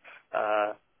both,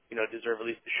 deserve at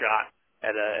least a shot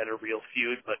at a real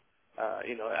feud, but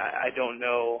I don't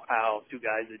know how two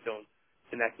guys that don't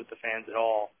connect with the fans at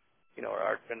all,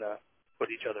 are going to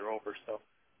put each other over. So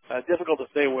difficult to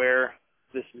say where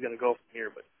this is going to go from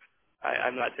here, but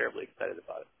I'm not terribly excited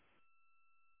about it.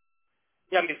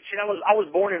 Yeah, I mean, I was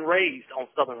born and raised on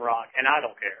Southern Rock, and I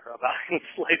don't care about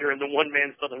Slater and the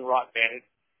one-man Southern Rock band.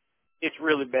 It's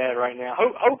really bad right now.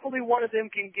 Hopefully one of them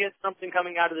can get something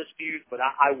coming out of this feud, but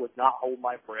I would not hold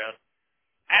my breath.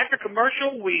 After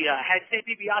commercial, we had Ted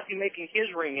DiBiase making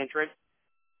his ring entrance.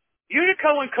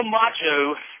 Unico and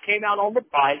Camacho came out on the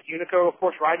bike. Unico, of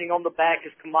course, riding on the back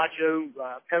as Camacho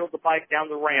pedaled the bike down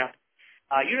the ramp.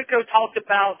 Unico talked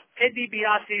about Ted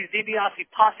DiBiase's DiBiase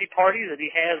Posse party that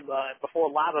he has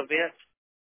before live events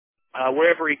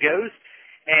wherever he goes,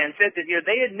 and said that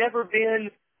they had never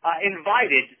been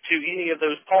invited to any of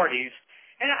those parties.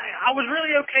 And I was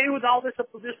really okay with all this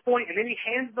up to this point, and then he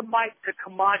hands the mic to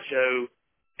Camacho.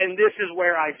 And this is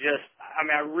where I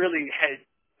really had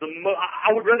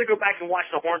I would rather go back and watch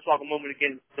the Hornswoggle moment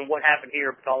again than what happened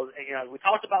here because, we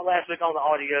talked about last week on the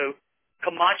audio,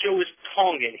 Camacho is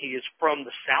Tongan. He is from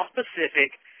the South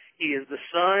Pacific. He is the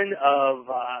son of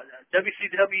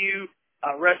WCW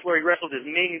wrestler. He wrestled as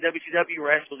Ming in WCW,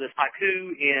 wrestled as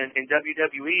Haku in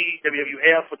WWE,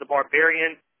 WWF with the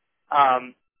Barbarian.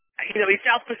 He's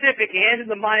South Pacific. He handed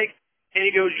the mic, and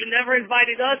he goes, "You never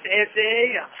invited us,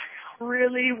 SA."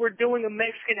 Really, we're doing a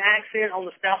Mexican accent on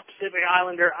the South Pacific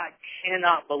Islander. I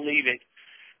cannot believe it.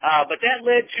 But that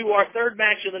led to our third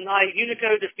match of the night,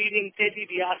 Unico defeating Ted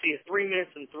DiBiase at 3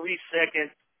 minutes and 3 seconds.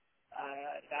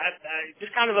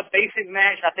 Just kind of a basic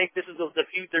match. I think this is the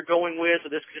feud they're going with, so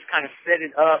this just kind of set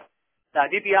it up.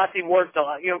 DiBiase worked,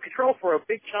 control for a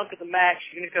big chunk of the match.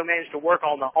 Unico managed to work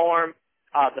on the arm.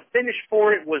 The finish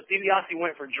for it was DiBiase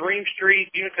went for Dream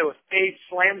Street. Unico escaped,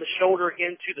 slammed the shoulder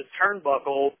into the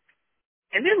turnbuckle.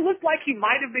 And then looked like he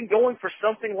might have been going for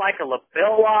something like a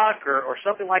lapel lock or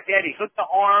something like that. He hooked the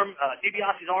arm,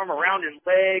 DiBiase's arm around his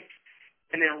leg,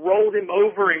 and then rolled him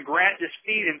over and grabbed his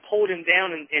feet and pulled him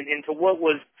down into what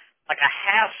was like a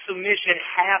half submission,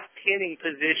 half pinning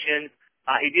position.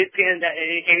 He did pin that,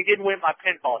 and he did win by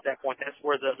pinfall at that point. That's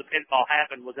where the pinfall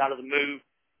happened, was out of the move.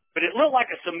 But it looked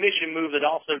like a submission move that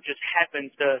also just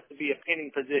happened to be a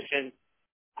pinning position.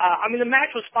 The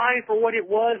match was fine for what it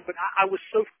was, but I was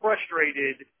so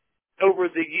frustrated over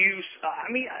the use.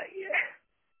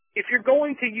 If you're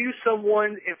going to use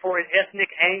someone for an ethnic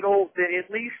angle, then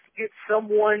at least get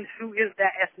someone who is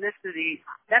that ethnicity.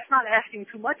 That's not asking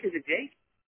too much, is it, Jake?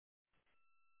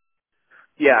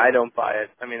 Yeah, I don't buy it.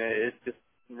 I mean, it's just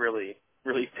really,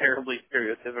 really terribly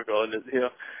stereotypical.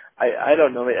 And, I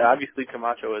don't know. Obviously,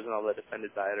 Camacho isn't all that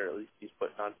offended by it, or at least he's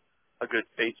putting on a good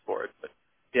face for it. But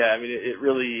yeah, I mean, it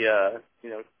really,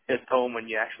 hits home when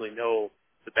you actually know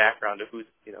the background of who's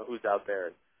out there,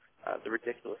 and the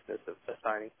ridiculousness of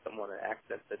assigning someone an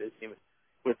accent that is even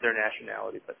with their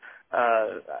nationality. But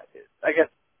I guess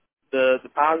the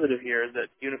positive here is that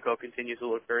Unico continues to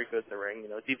look very good in the ring.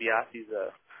 DiBiase's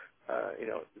a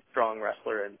strong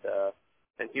wrestler, and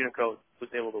Unico was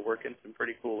able to work in some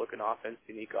pretty cool looking offense,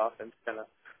 unique offense, kind of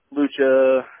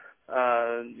lucha,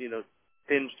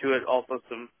 tinge to it. Also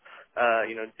some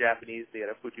Japanese. They had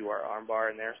a Fujiwara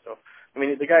armbar in there. So, I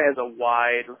mean, the guy has a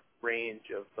wide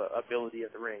range of ability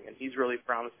at the ring, and he's really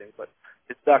promising. But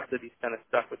it sucks that he's kind of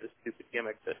stuck with this stupid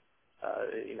gimmick that,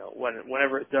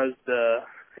 whenever it does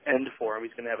end for him,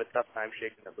 he's going to have a tough time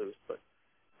shaking it loose. But,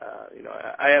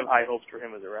 I have high hopes for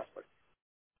him as a wrestler.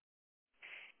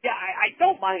 Yeah, I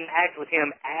don't mind the act with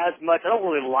him as much. I don't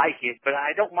really like it, but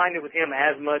I don't mind it with him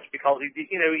as much because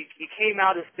he came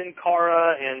out as Sin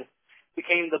Cara and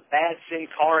became the bad Sin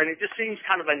Cara, and it just seems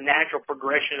kind of a natural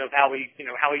progression of how he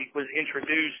was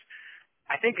introduced.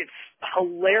 I think it's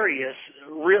hilarious.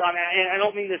 Real, I mean, I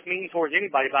don't mean this mean towards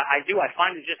anybody, but I do. I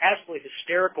find it just absolutely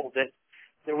hysterical that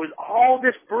there was all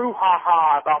this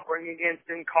brouhaha about bringing in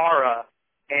Sin Cara,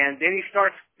 and then he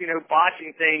starts,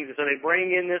 botching things, and so they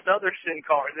bring in this other Sin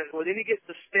Cara. Well, then he gets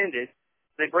suspended.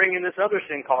 They bring in this other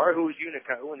Sin Cara, who is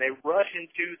Unico, and they rush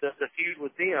into the feud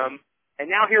with them. And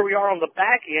now here we are on the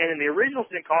back end, and the original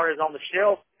Sin Cara is on the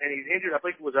shelf, and he's injured. I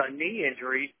think it was a knee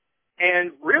injury.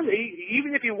 And really,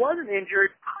 even if he wasn't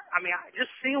injured, I mean,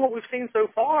 just seeing what we've seen so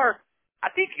far, I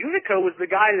think Unico was the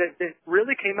guy that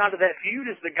really came out of that feud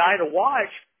as the guy to watch,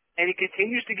 and he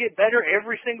continues to get better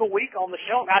every single week on the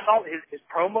shelf. I thought his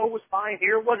promo was fine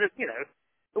here. It wasn't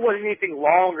anything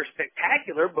long or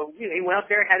spectacular, but he went out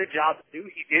there and had a job to do.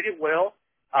 He did it well.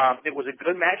 It was a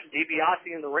good match with DiBiase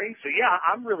in the ring. So, yeah,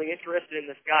 I'm really interested in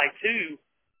this guy, too.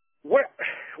 Where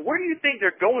do you think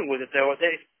they're going with it, though?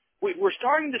 We're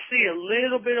starting to see a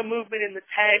little bit of movement in the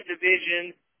tag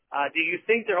division. Do you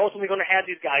think they're ultimately going to have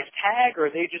these guys tag,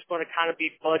 or are they just going to kind of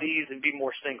be buddies and be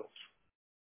more singles?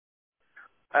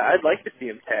 I'd like to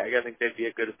see them tag. I think they'd be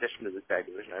a good addition to the tag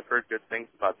division. I've heard good things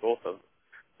about both of them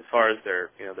as far as their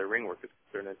ring work is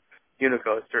concerned. And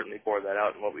Unico has certainly bore that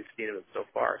out in what we've seen of them so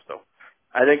far. So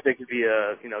I think they could be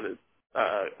a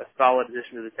solid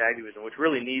addition to the tag division, which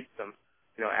really needs some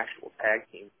actual tag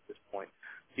teams at this point.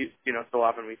 So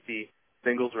often we see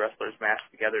singles wrestlers match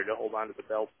together to hold on to the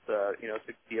belts, to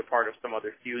be a part of some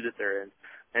other feud that they're in,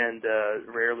 and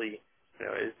rarely,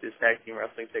 is tag team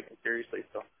wrestling taken seriously.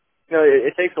 So,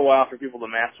 it takes a while for people to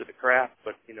master the craft,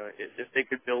 but if they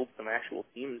could build some actual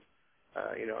teams,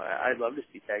 I'd love to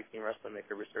see tag team wrestling make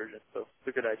a resurgence. So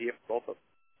it's a good idea for both of them.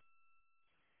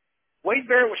 Wade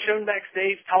Barrett was shown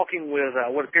backstage talking with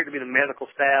what appeared to be the medical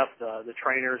staff, the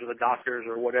trainers or the doctors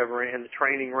or whatever in the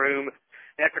training room.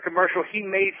 After commercial, he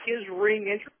made his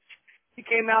ring entrance. He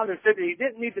came out and said that he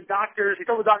didn't need the doctors. He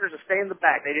told the doctors to stay in the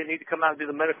back. They didn't need to come out and do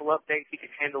the medical update. He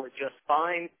could handle it just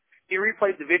fine. He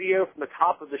replayed the video from the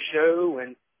top of the show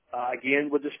and, again,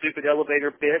 with the stupid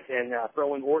elevator bit and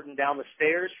throwing Orton down the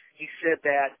stairs. He said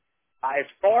that as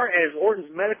far as Orton's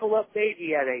medical update,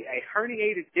 he had a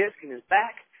herniated disc in his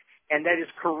back, and that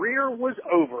his career was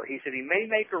over. He said he may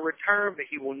make a return, but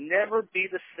he will never be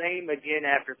the same again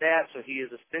after that, so he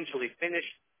is essentially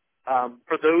finished.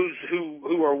 For those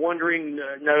who are wondering,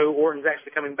 no, Orton's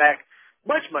actually coming back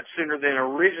much, much sooner than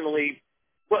originally.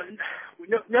 Well,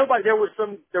 nobody. There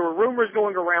were rumors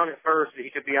going around at first that he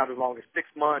could be out as long as 6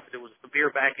 months. It was a severe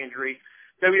back injury.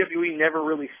 WWE never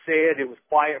really said. It was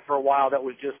quiet for a while. That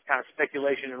was just kind of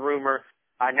speculation and rumor.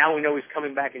 Now we know he's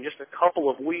coming back in just a couple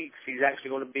of weeks. He's actually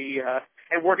going to be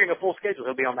and working a full schedule.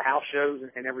 He'll be on the house shows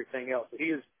and everything else. So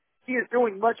he is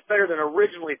doing much better than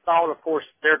originally thought. Of course,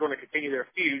 they're going to continue their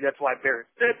feud. That's why Barrett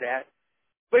said that.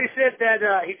 But he said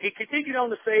that he continued on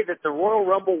to say that the Royal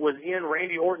Rumble was in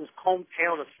Randy Orton's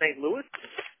hometown of St. Louis,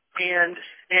 and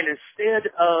instead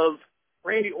of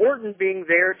Randy Orton being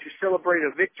there to celebrate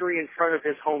a victory in front of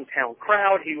his hometown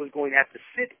crowd, he was going to have to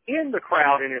sit in the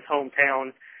crowd in his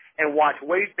hometown and watch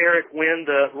Wade Barrett win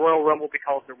the Royal Rumble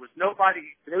because there was no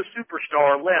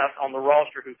superstar left on the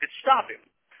roster who could stop him.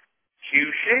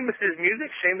 Cue Sheamus's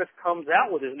music. Sheamus comes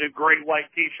out with his new Great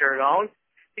White T-shirt on.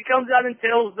 He comes out and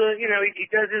tells he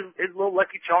does his little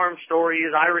Lucky Charms story,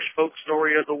 his Irish folk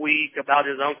story of the week about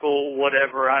his uncle,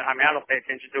 whatever. I don't pay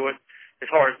attention to it as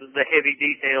far as the heavy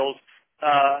details,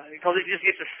 because it just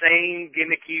gets the same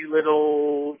gimmicky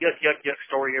little yuck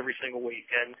story every single week.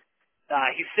 And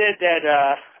he said that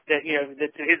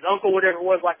his uncle, whatever it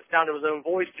was, liked the sound of his own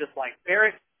voice, just like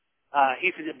Barrett.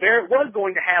 He said that Barrett was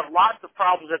going to have lots of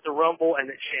problems at the Rumble, and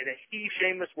that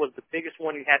Sheamus was the biggest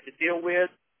one he had to deal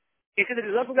with. He said that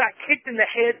his uncle got kicked in the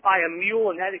head by a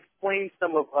mule, and that explains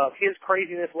some of his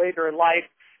craziness later in life.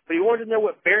 But he wanted to know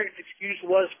what Barrett's excuse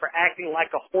was for acting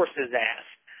like a horse's ass.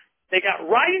 They got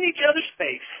right in each other's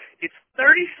face. It's 30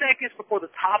 seconds before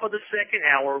the top of the second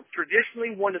hour,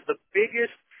 traditionally one of the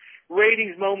biggest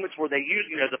ratings moments where they use,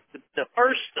 the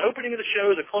first opening of the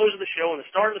show, the close of the show, and the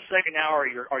start of the second hour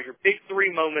are your big three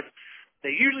moments.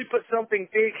 They usually put something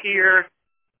big here.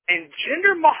 And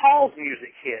Jinder Mahal's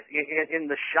music hit in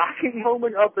the shocking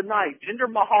moment of the night. Jinder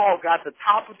Mahal got the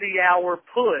top of the hour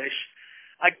push.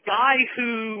 A guy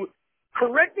who,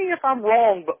 correct me if I'm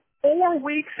wrong, but 4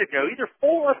 weeks ago, either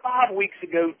 4 or 5 weeks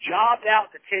ago, jobbed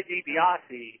out to Ted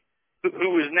DiBiase,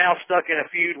 who is now stuck in a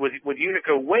feud with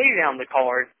Unico way down the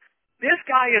card. This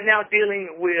guy is now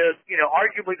dealing with,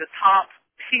 arguably the top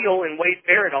heel in Wade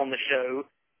Barrett on the show.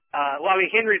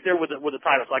 Henry's there with the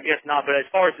title, so I guess not. But as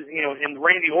far as, in the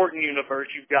Randy Orton universe,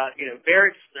 you've got,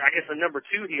 Barrett's, I guess, the number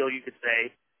 2 heel, you could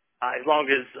say, as long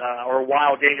as, or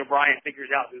while Daniel Bryan figures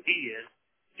out who he is.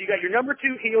 So you got your number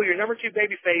 2 heel, your number 2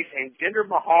 baby face, and Jinder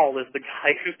Mahal is the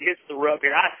guy who gets the rub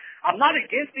here. I'm not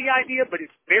against the idea, but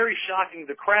it's very shocking.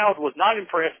 The crowd was not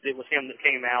impressed it was him that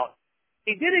came out.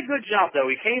 He did a good job, though.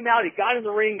 He came out, he got in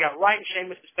the ring, got right in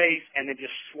Sheamus' face, and then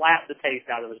just slapped the taste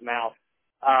out of his mouth.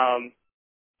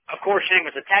 Of course,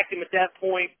 Sheamus attacked him at that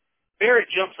point. Barrett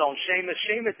jumps on Sheamus.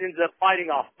 Sheamus ends up fighting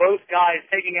off both guys,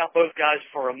 taking out both guys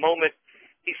for a moment.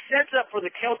 He sets up for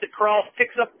the Celtic Cross,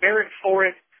 picks up Barrett for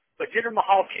it, but Jinder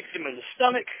Mahal kicks him in the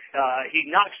stomach. He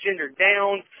knocks Jinder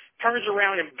down, turns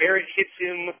around, and Barrett hits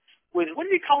him with, what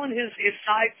are you calling his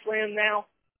side slam now?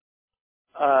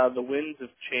 The Winds of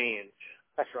Change.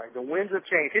 That's right, the Winds of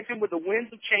Change. Hits him with the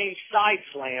Winds of Change side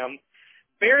slam.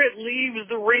 Barrett leaves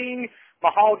the ring.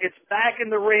 Mahal gets back in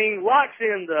the ring, locks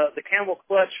in the camel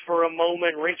clutch for a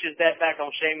moment, wrenches that back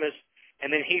on Sheamus,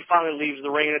 and then he finally leaves the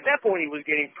ring. And at that point, he was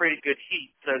getting pretty good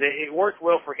heat, so it worked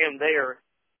well for him there.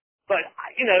 But,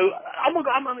 you know, I'm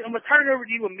gonna turn it over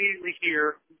to you immediately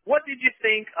here. What did you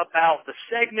think about the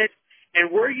segment,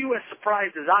 and were you as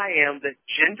surprised as I am that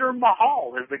Jinder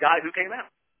Mahal is the guy who came out?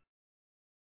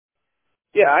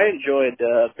 Yeah, I enjoyed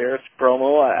Barrett's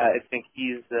promo. I think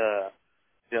he's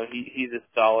he's as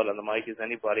solid on the mic as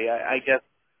anybody. I guess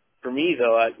for me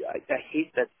though, I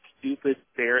hate that stupid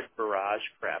Barrett barrage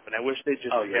crap, and I wish they'd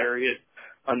just bury it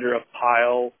under a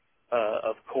pile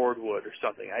of cordwood or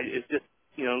something. It's just,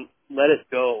 let it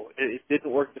go. It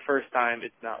didn't work the first time.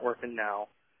 It's not working now.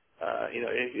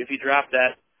 If he dropped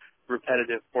that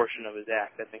repetitive portion of his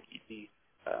act, I think he'd be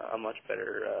a much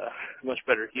better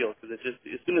heel. Because it's just,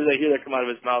 as soon as I hear that come out of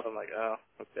his mouth, I'm like, oh,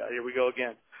 okay, here we go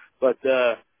again. But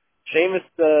Sheamus,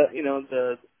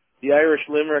 the Irish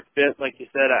limerick bit, like you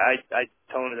said, I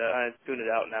tune it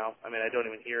out now. I mean, I don't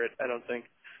even hear it. I don't think.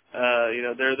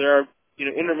 There are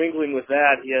intermingling with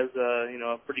that, he has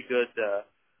a pretty good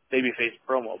babyface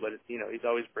promo, but he's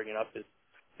always bringing up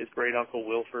his great uncle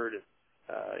Wilford, and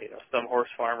some horse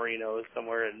farmer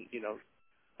somewhere in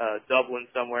Dublin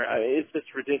somewhere. It's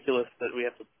just ridiculous that we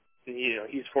have to.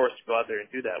 He's forced to go out there and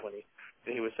do that when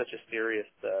he was such a serious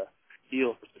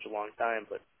heel for such a long time,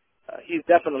 but. He's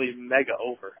definitely mega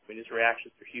over. I mean, his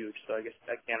reactions are huge, so I guess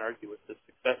I can't argue with the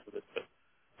success of it. But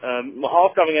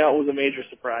Mahal coming out was a major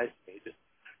surprise to me.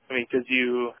 Because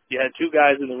you had two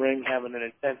guys in the ring having an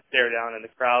intense stare down, and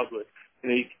the crowd was,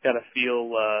 you could kind of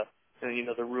feel,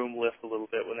 the room lift a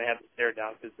little bit when they had the stare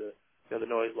down, because the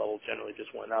noise level generally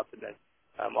just went up, and then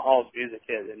Mahal's music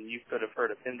hit, and you could have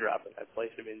heard a pin drop in that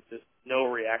place. I mean, just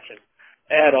no reaction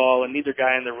at all, and neither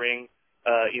guy in the ring,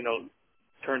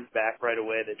 turned back right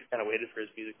away. They just kind of waited for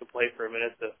his music to play for a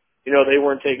minute. So, they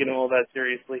weren't taking him all that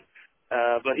seriously.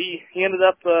 But he ended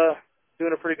up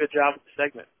doing a pretty good job with the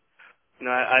segment.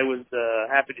 I was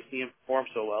happy to see him perform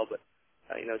so well, but,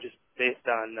 just based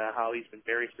on how he's been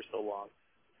buried for so long,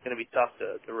 it's going to be tough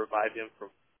to revive him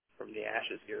from the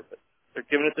ashes here. But they're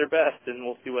giving it their best, and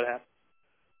we'll see what happens.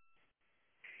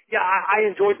 Yeah, I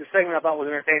enjoyed the segment. I thought it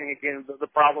was entertaining. Again, the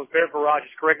problem with Barrett Barrage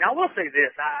is correct. Now, I will say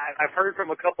this. I've heard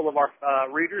from a couple of our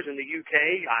readers in the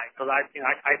UK, because I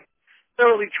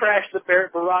thoroughly trashed the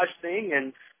Barrett Barrage thing,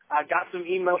 and I got some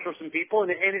emails from some people,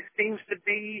 and it seems to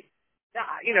be,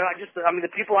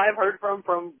 the people I've heard from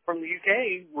the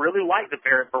UK really like the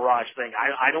Barrett Barrage thing.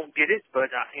 I don't get it,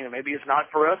 but, maybe it's not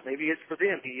for us. Maybe it's for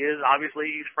them. He's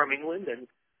from England,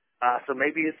 and so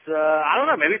maybe it's, I don't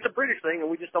know, maybe it's a British thing and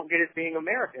we just don't get it being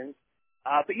Americans.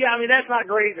 But yeah, that's not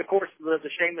great. Of course, the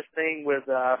Sheamus thing with,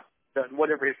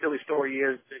 whatever his silly story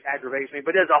is, it aggravates me.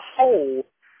 But as a whole,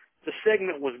 the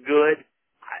segment was good.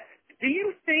 Do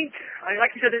you think,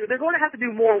 like you said, they're going to have to do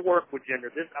more work with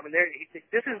Jinder. This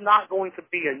is not going to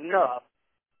be enough,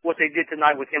 what they did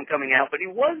tonight with him coming out, but he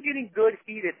was getting good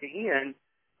heat at the end.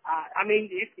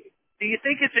 Do you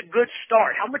think it's a good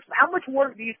start? How much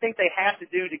work do you think they have to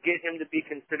do to get him to be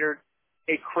considered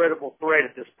a credible threat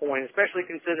at this point, especially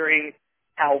considering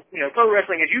how, pro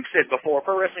wrestling, as you've said before,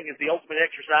 pro wrestling is the ultimate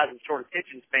exercise in short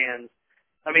attention spans.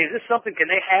 Is this something, can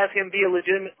they have him be a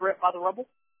legitimate threat by the Rumble?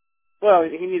 Well,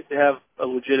 he needs to have a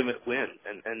legitimate win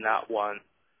and not one,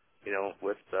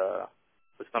 with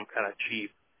some kind of cheap,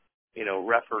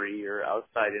 referee or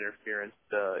outside interference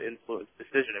influence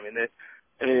decision. I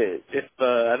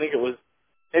think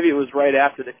maybe it was right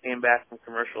after they came back from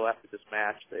commercial after this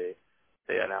match, they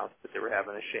announced that they were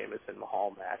having a Sheamus and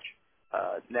Mahal match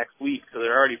next week. So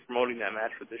they're already promoting that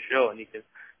match for the show, and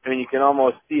you can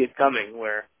almost see it coming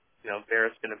where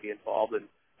Barrett's going to be involved, and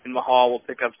Mahal will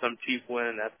pick up some cheap win,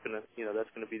 and that's going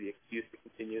to be the excuse to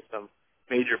continue some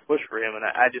major push for him. And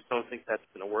I just don't think that's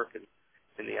going to work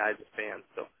in the eyes of fans.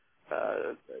 So.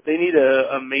 They need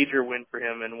a major win for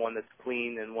him, and one that's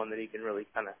clean and one that he can really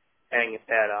kind of hang his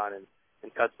hat on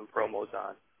and cut some promos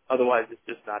on. Otherwise, it's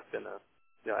just not gonna,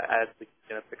 I don't think it's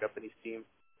gonna pick up any steam.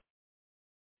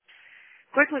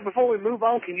 Quickly, before we move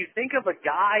on, can you think of a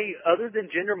guy other than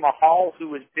Jinder Mahal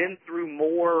who has been through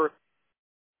more,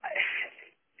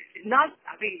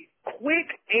 quick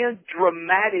and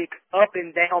dramatic up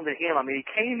and down than him? I mean,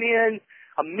 he came in,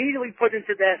 immediately put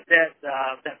into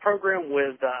that program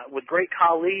with Great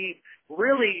Khali,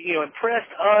 really,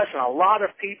 impressed us and a lot of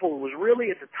people. Was really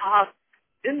at the top.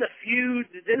 Then the feud,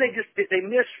 then they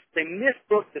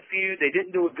misbooked the feud. They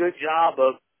didn't do a good job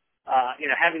of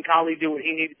having Khali do what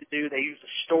he needed to do. They used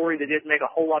a story that didn't make a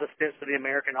whole lot of sense to the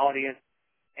American audience.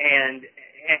 And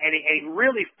he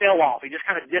really fell off. He just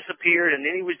kind of disappeared, and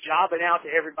then he was jobbing out to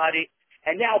everybody.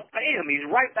 And now, bam, he's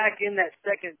right back in that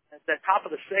top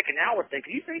of the second hour thing.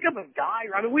 Can you think of a guy?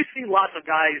 I mean, we've seen lots of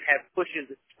guys have pushes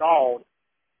that stalled.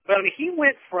 But, I mean, he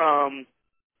went from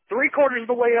 3/4 of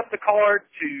the way up the card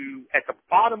to at the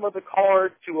bottom of the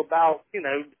card to about, 80%,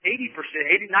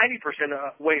 90%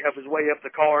 of his way up the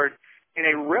card in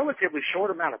a relatively short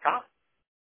amount of time.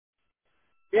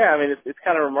 Yeah, I mean, it's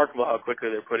kind of remarkable how quickly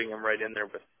they're putting him right in there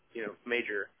with,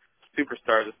 major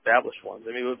superstars, established ones.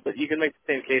 I mean, but you can make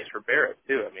the same case for Barrett,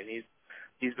 too. I mean,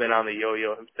 he's been on the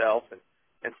yo-yo himself,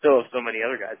 and so have so many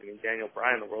other guys. I mean, Daniel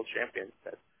Bryan, the world champion,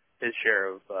 has his share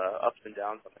of ups and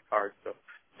downs on the card. So,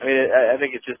 I mean, I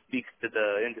think it just speaks to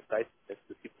the indecisiveness of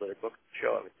the people that are booking the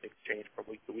show. I mean, things change from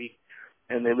week to week,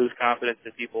 and they lose confidence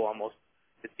in people almost,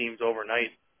 it seems,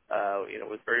 overnight,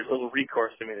 with very little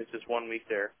recourse. I mean, it's just 1 week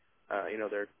they're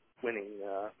winning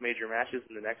major matches,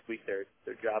 and the next week they're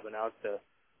jobbing out to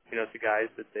guys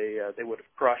that they would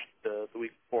have crushed the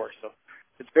week before. So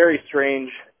it's very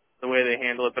strange the way they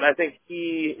handle it. But I think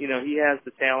he has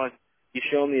the talent. He's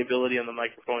shown the ability on the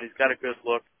microphone. He's got a good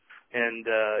look, and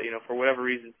for whatever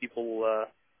reason, people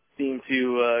seem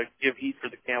to give heat for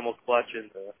the camel clutch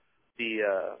and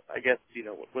I guess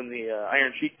when the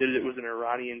Iron Sheik did it, it was an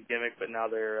Iranian gimmick, but now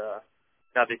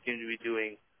they seem to be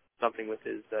doing something with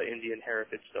his Indian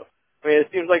heritage. So, I mean, it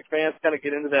seems like fans kind of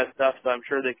get into that stuff, so I'm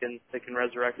sure they can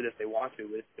resurrect it if they want to,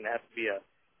 but it's going to have to be a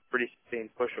pretty sustained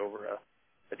push over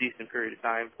a decent period of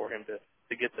time for him to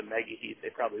get the mega heat they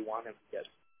probably want him to get.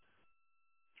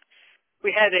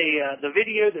 We had the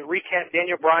video that recapped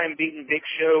Daniel Bryan beating Big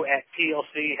Show at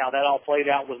TLC, how that all played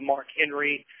out with Mark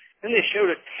Henry. Then they showed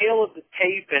a tail of the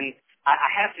tape, and I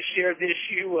have to share this.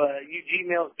 You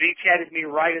G-chatted me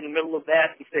right in the middle of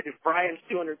that and said, if Bryan's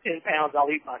 210 pounds, I'll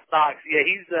eat my socks. Yeah,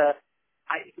 he's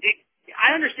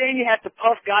I understand you have to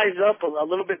puff guys up a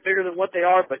little bit bigger than what they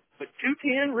are, but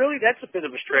 210, really, that's a bit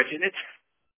of a stretch, isn't it?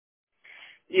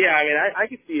 Yeah, I mean, I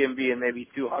could see him being maybe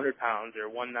 200 pounds or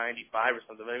 195 or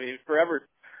something. I mean, forever,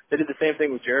 they did the same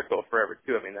thing with Jericho forever,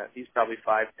 too. I mean, he's probably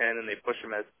 5'10", and they push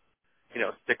him as,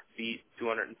 6 feet,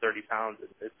 230 pounds.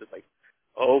 It's just like,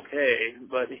 okay,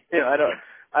 but,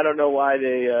 I don't know why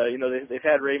they've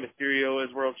had Rey Mysterio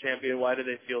as world champion. Why do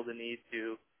they feel the need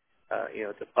to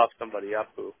puff somebody up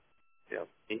who,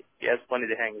 he has plenty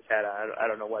to hang his hat on. I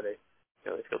don't know why they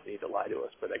feel the need to lie to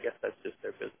us, but I guess that's just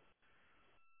their business.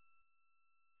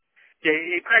 Yeah,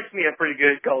 it cracks me up pretty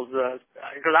good because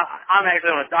I'm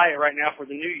actually on a diet right now for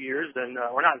the New Year's, and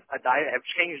or not a diet. I've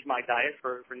changed my diet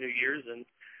for New Year's, and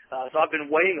so I've been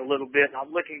weighing a little bit. And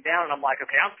I'm looking down, and I'm like,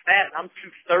 okay, I'm fat, and I'm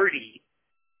 230,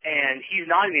 and he's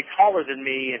not any taller than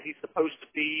me, and he's supposed to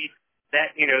be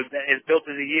that that as built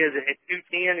as he is at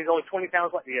 210. He's only 20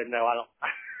 pounds lighter. Yeah, no, I don't.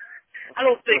 I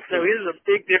don't think so. There's a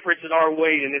big difference in our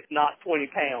weight, and it's not 20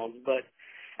 pounds, but.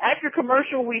 After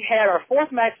commercial, we had our fourth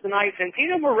match tonight,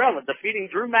 Santino Marella defeating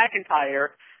Drew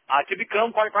McIntyre to become,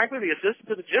 quite frankly, the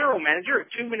assistant to the general manager at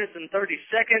 2 minutes and 30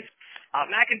 seconds.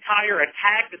 McIntyre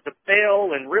attacked at the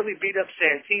bell and really beat up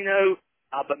Santino,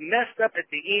 but messed up at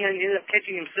the end, ended up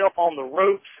catching himself on the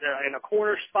ropes in a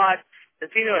corner spot.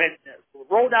 Santino had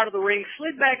rolled out of the ring,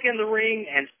 slid back in the ring,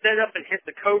 and set up and hit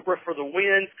the Cobra for the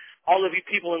win. All of you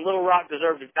people in Little Rock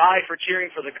deserve to die for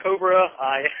cheering for the Cobra.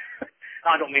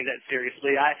 I don't mean that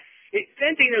seriously.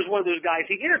 Santino is one of those guys.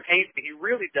 He entertains me. He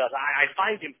really does. I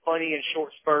find him funny in short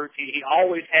spurts. He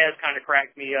always has kind of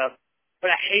cracked me up.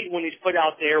 But I hate when he's put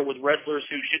out there with wrestlers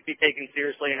who should be taken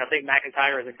seriously, and I think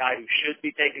McIntyre is a guy who should be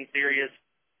taken serious.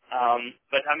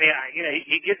 But, I mean,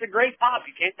 he gets a great pop.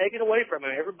 You can't take it away from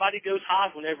him. Everybody goes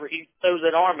hot whenever he throws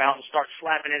that arm out and starts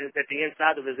slapping it at the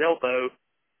inside of his elbow.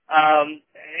 And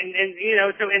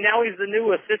now he's the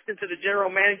new assistant to the general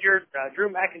manager. Drew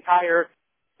McIntyre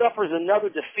suffers another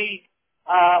defeat.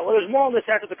 Well, there's more on this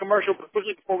after the commercial, but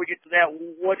quickly before we get to that,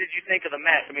 what did you think of the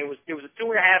match? I mean, it was a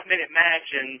 2.5-minute match,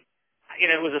 and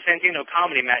it was a Santino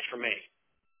comedy match for me.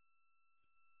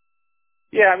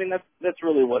 Yeah, I mean that's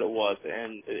really what it was,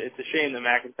 and it's a shame that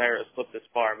McIntyre has slipped this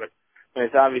far, but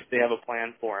it's obvious they have a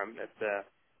plan for him. That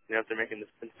if they're making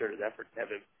this concerted effort to have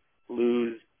him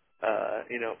lose,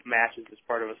 matches as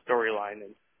part of a storyline,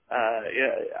 and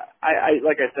I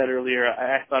like I said earlier,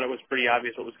 I thought it was pretty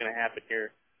obvious what was going to happen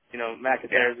here.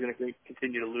 McIntyre is going to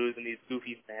continue to lose in these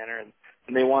goofy manner, and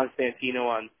they want Santino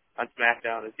on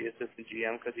SmackDown as the assistant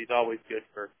GM because he's always good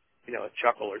for a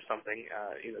chuckle or something,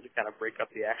 to kind of break up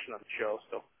the action on the show.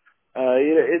 So,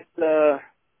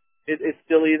 it's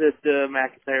silly that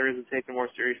McIntyre isn't taken more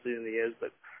seriously than he is,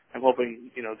 but I'm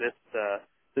hoping,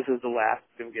 this is the last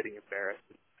of him getting embarrassed,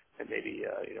 and maybe,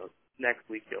 next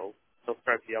week he'll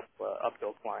start the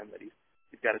uphill climb that he's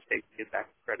got to take to get back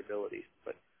to credibility.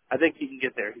 But I think he can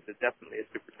get there. He's definitely a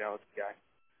super talented guy.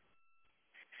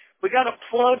 We got a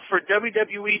plug for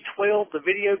WWE 12, the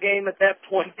video game. At that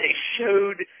point, they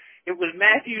showed it was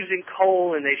Matthews and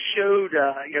Cole, and they showed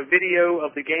video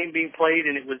of the game being played,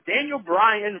 and it was Daniel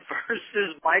Bryan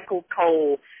versus Michael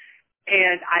Cole.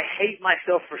 And I hate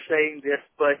myself for saying this,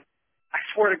 but I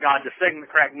swear to God, the segment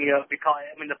cracked me up because,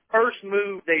 the first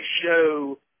move they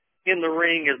show in the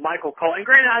ring is Michael Cole. And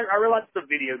granted, I realize it's a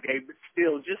video game, but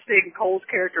still, just seeing Cole's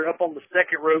character up on the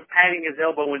second rope, patting his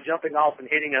elbow and jumping off and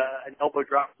hitting an elbow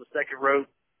drop from the second rope,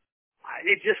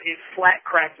 it flat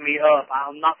cracked me up.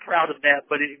 I'm not proud of that,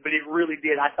 but it really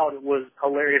did. I thought it was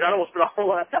hilarious. I don't want to spend a whole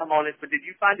lot of time on it, but did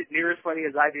you find it near as funny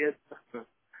as I did?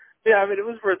 Yeah, it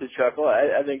was worth a chuckle.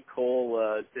 I think Cole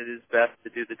did his best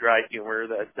to do the dry humor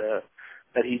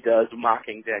that he does,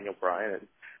 mocking Daniel Bryan,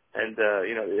 and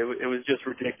it was just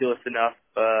ridiculous enough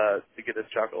to get a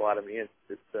chuckle out of me.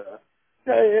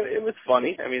 It was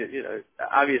funny.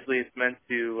 Obviously it's meant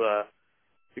to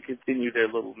continue their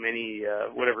little mini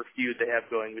whatever feud they have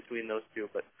going between those two,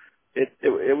 but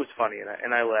it was funny,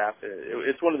 and I laughed.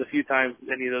 It's one of the few times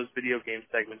any of those video game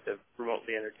segments have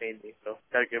remotely entertained me, so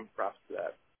gotta give them props for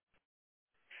that.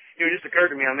 It just occurred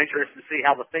to me, I'm interested to see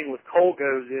how the thing with Cole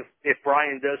goes if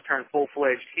Bryan does turn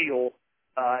full-fledged heel,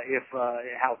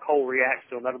 how Cole reacts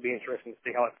to him. That'll be interesting to see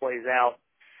how it plays out.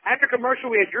 After commercial,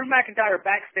 we had Drew McIntyre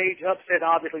backstage, upset,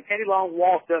 obviously. Teddy Long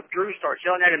walked up. Drew starts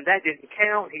yelling at him. That didn't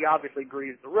count. He obviously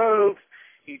greased the ropes.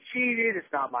 He cheated.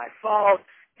 It's not my fault.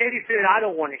 Teddy said, I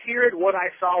don't want to hear it. What I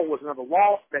saw was another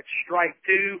loss. That's strike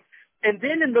two. And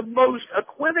then in the most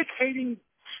equivocating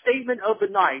statement of the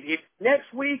night, if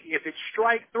next week, if it's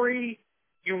strike three,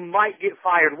 you might get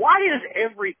fired. Why is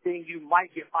everything you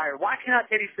might get fired? Why cannot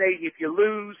Teddy say if you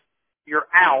lose, you're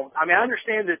out? I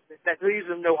understand that leaves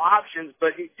them no options,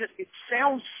 but it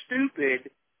sounds stupid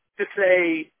to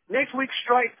say next week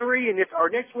strike three, or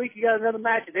next week you got another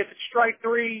match, and if it's strike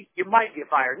three, you might get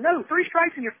fired. No, 3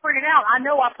 strikes and you're friggin' out. I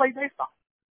know, I played baseball.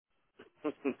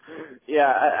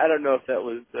 Yeah, I don't know if that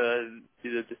was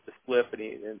either just a slip and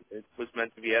it was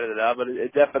meant to be edited out, but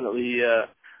it definitely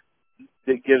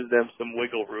it gives them some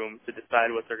wiggle room to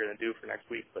decide what they're going to do for next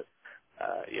week. But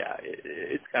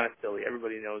it's kind of silly.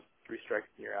 Everybody knows 3 strikes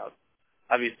and you're out.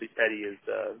 Obviously, Teddy is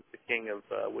the king of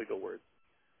wiggle words.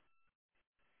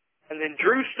 And then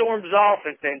Drew storms off,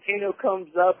 and Santino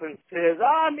comes up and says,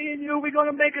 me and you, we're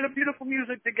going to make it a beautiful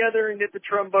music together, and did the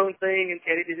trombone thing, and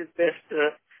Teddy did his best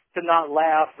to not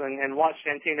laugh and watch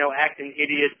Santino act an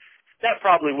idiot. That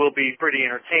probably will be pretty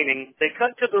entertaining. They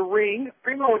cut to the ring.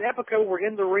 Primo and Epico were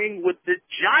in the ring with the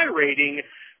gyrating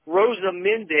Rosa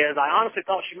Mendez. I honestly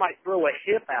thought she might throw a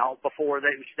hip out before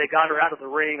they got her out of the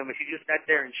ring. She just sat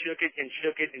there and shook it and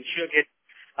shook it and shook it,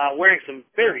 wearing some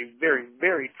very, very,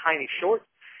 very tiny shorts.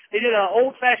 They did an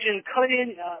old-fashioned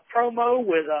cut-in promo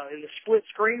with in the split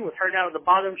screen with her down at the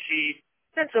bottom. She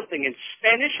said something in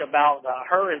Spanish about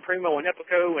her and Primo and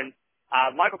Epico, and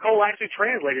Michael Cole actually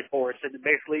translated for her. Said that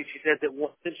basically, she said that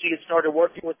since she had started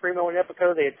working with Primo and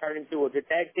Epico, they had turned into a good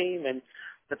tag team, and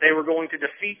that they were going to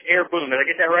defeat Air Boom. Did I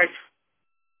get that right?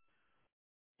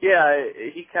 Yeah,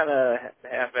 he kind of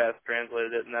half-ass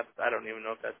translated it, and I don't even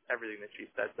know if that's everything that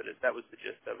she said, but that was the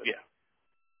gist of it.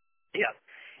 Yeah.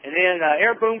 And then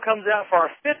Air Boom comes out for our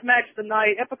 5th match of the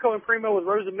night. Epico and Primo with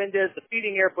Rosa Mendez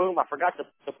defeating Air Boom. I forgot to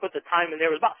put the time in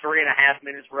there. It was about 3.5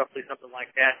 minutes, roughly, something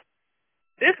like that.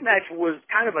 This match was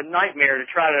kind of a nightmare to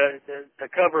try to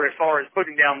cover as far as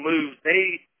putting down moves.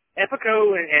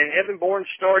 Epico and Evan Bourne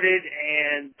started,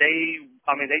 and they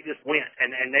just went,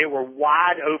 and they were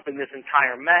wide open this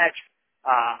entire match.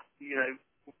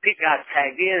 Pete got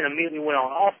tagged in and immediately went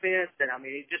on offense, and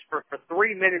it just for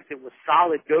 3 minutes it was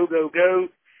solid go, go, go.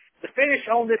 The finish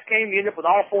on this game, you end up with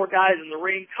all 4 guys in the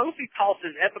ring. Kofi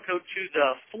tosses Epico to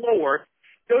the floor,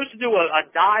 goes to do a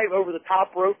dive over the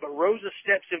top rope, but Rosa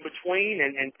steps in between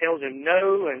and tells him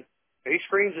no, and He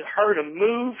screams at her to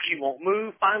move. She won't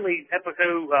move. Finally,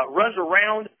 Epico runs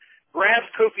around, grabs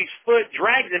Kofi's foot,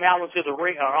 drags him out onto the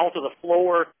ring, onto the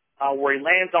floor, where he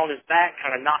lands on his back,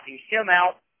 kind of knocking him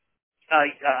out.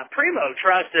 Primo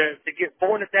tries to get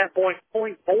Bourne at that point.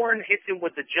 Bourne hits him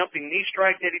with the jumping knee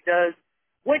strike that he does.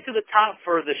 Went to the top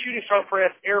for the shooting star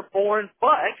press airborne,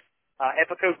 but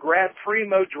Epico grabbed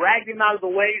Primo, dragged him out of the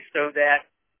way so that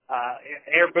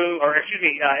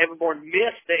Evan Bourne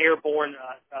missed the airborne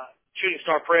shooting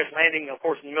star press, landing, of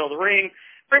course, in the middle of the ring.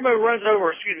 Primo rolls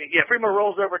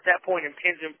over at that point and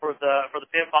pins him for the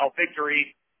pinfall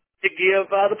victory to give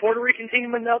the Puerto Rican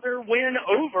team another win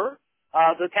over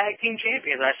the tag team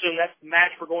champions. I assume that's the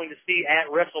match we're going to see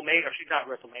at WrestleMania,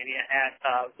 at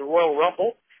the Royal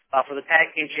Rumble for the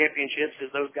tag team championships,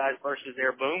 is those guys versus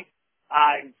Air Boom.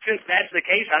 Since that's the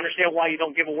case, I understand why you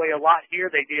don't give away a lot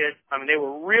here. They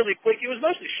were really quick. It was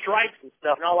mostly strikes and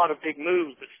stuff, not a lot of big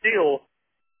moves, but still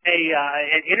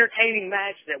an entertaining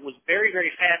match that was very,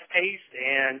 very fast-paced,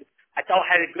 and I thought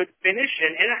had a good finish,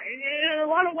 and in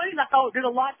a lot of ways, I thought it did a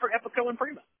lot for Epico and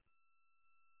Primo.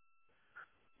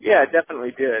 Yeah, it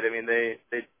definitely did. I mean, they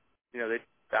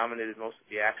dominated most of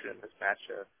the action in this match,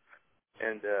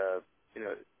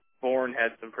 Bourne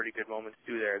had some pretty good moments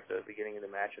too there at the beginning of the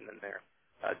match, and then there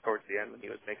towards the end when he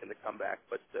was making the comeback.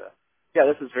 But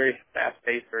this was very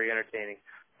fast-paced, very entertaining,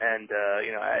 and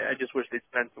I just wish they'd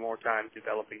spend some more time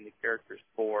developing the characters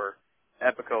for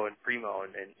Epico and Primo,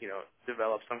 and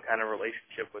develop some kind of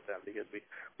relationship with them, because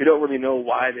we don't really know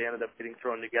why they ended up getting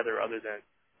thrown together other than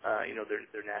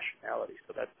their nationality.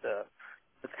 So that's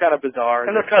kind of bizarre.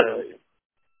 And they're cousins.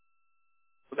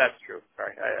 Well, that's true.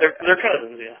 Sorry, they're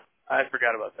cousins. Yeah, I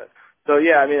forgot about that. So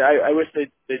yeah, I mean, I wish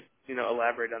they'd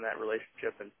elaborate on that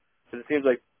relationship, and because it seems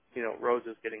like Rose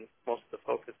is getting most of the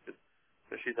focus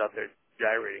because she's out there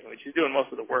gyrating. I mean, she's doing most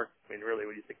of the work. I mean, really,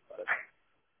 when you think about it.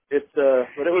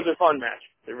 But it was a fun match.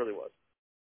 It really was.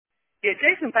 Yeah,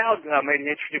 Jason Powell made an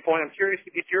interesting point. I'm curious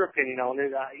to get your opinion on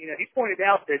it. He pointed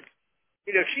out that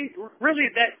she really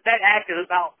that act is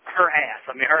about her ass.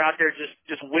 I mean, her out there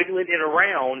just wiggling it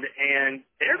around, and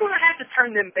they're going to have to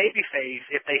turn them babyface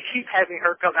if they keep having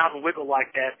her come out and wiggle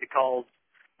like that, because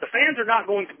the fans are not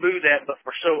going to boo that, but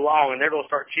for so long, and they're going to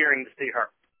start cheering to see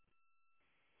her.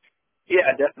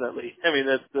 Yeah, definitely. I mean,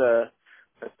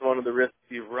 that's one of the risks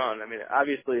you run. I mean,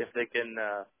 obviously, if they can,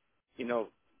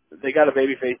 they got a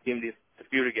babyface team to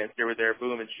feud against her with Air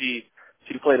Boom, and she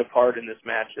played a part in this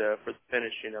match for the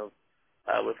finish.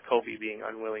 With Kofi being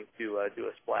unwilling to do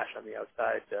a splash on the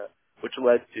outside, which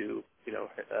led to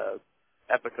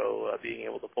Epico being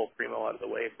able to pull Primo out of the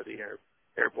way for the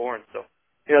airborne. So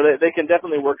they can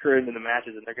definitely work her into the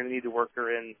matches, and they're going to need to work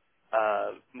her in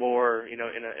more in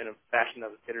a fashion that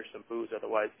would get her some boos.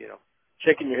 Otherwise,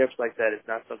 shaking your hips like that is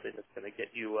not something that's going to get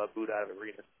you booed out of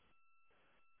arenas.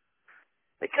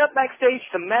 They cut backstage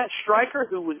to Matt Striker,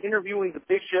 who was interviewing the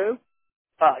Big Show.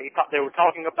 They were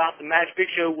talking about the match. Big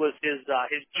Show was his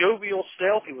jovial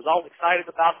self. He was all excited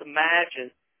about the match,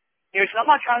 and he said, "I'm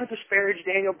not trying to disparage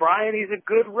Daniel Bryan. He's a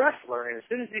good wrestler." And as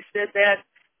soon as he said that,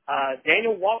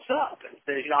 Daniel walks up and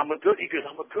says, "I'm a good." He goes,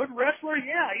 "I'm a good wrestler.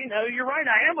 Yeah, you're right.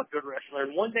 I am a good wrestler,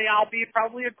 and one day I'll be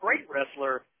probably a great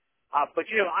wrestler. But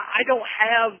I don't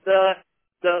have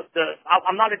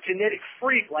I'm not a genetic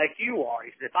freak like you are." He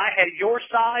said, "If I had your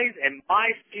size and my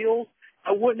skills,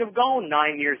 I wouldn't have gone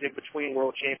 9 years in between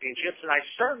world championships, and I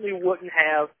certainly wouldn't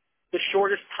have the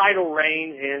shortest title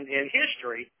reign in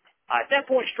history." At that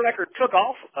point, Striker took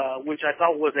off, which I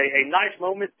thought was a nice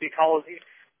moment, because,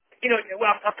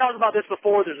 I've talked about this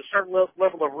before. There's a certain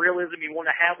level of realism you want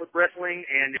to have with wrestling,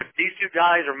 and if these two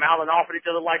guys are mouthing off at each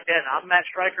other like that, and I'm Matt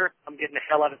Striker, I'm getting the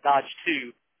hell out of Dodge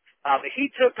too. But he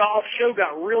took off. Show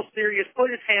got real serious,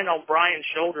 put his hand on Bryan's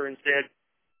shoulder and said,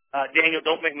 "Daniel,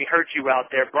 don't make me hurt you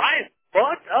out there." Bryan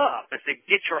bucked up and said,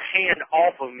 "Get your hand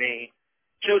off of me."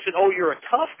 Joe said, "Oh, you're a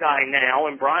tough guy now."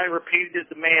 And Bryan repeated his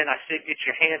demand. "I said, get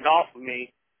your hand off of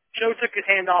me." Joe took his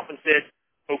hand off and said,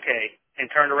 "Okay,"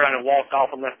 and turned around and walked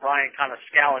off and left Bryan kind of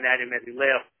scowling at him as he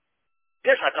left.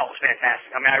 This I thought was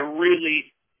fantastic. I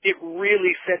mean, it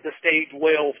really set the stage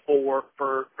well for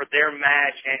their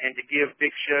match, and to give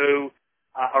Big Show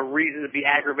a reason to be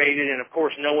aggravated, and of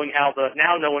course knowing how the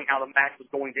match was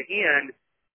going to end.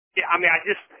 Yeah, I mean,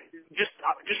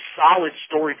 just solid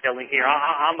storytelling here.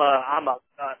 I'm a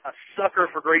sucker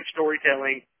for great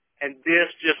storytelling, and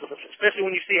this just, especially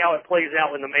when you see how it plays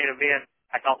out in the main event,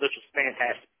 I thought this was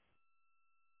fantastic.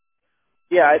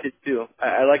 Yeah, I did too.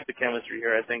 I like the chemistry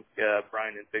here. I think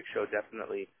Bryan and Big Show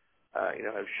definitely,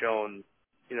 have shown,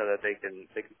 that they can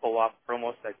pull off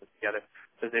promo segments together,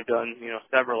 because they've done,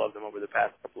 several of them over the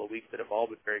past couple of weeks that have all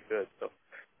been very good. So,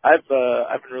 I've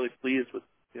been really pleased with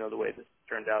the way this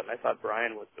turned out, and I thought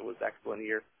Brian was excellent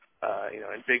here.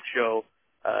 And Big Show,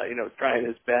 trying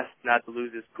his best not to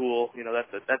lose his cool.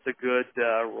 That's a good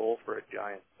role for a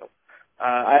giant. So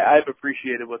I've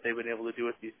appreciated what they've been able to do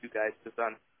with these two guys. Because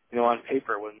on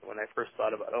paper, when I first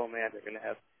thought about, oh man, they're going to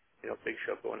have Big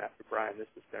Show going after Brian, this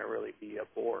is going to really be a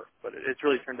bore. But it's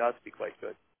really turned out to be quite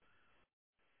good.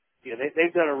 Yeah,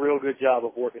 they've done a real good job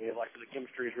of working it. Like the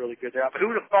chemistry is really good there. But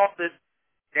who would have thought that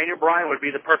Daniel Bryan would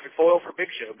be the perfect foil for Big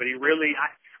Show? But he really,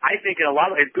 I think, in a lot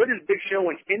of as good as Big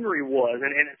Show and Henry was, and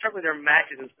certainly their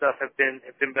matches and stuff have been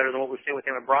better than what we've seen with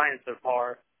him and Bryan so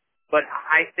far. But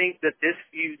I think that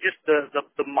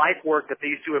the mic work that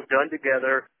these two have done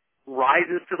together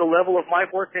rises to the level of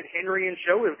mic work that Henry and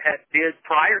Show did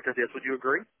prior to this. Would you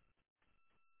agree?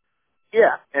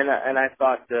 Yeah, and I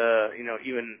thought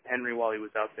even Henry, while he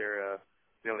was out there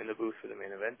in the booth for the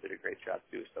main event, did a great job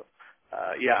too. So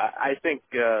I think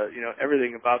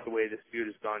everything about the way this feud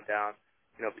has gone down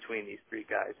between these three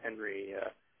guys, Henry,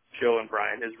 Show, and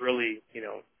Brian, is really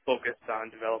focused on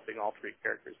developing all three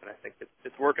characters, and I think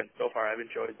it's working so far. I've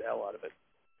enjoyed the hell out of it.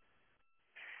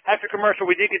 After commercial,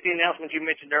 we did get the announcement you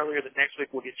mentioned earlier that next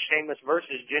week we'll get Sheamus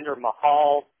versus Jinder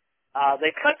Mahal. They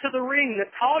cut to the ring.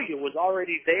 Natalya was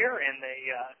already there, and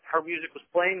her music was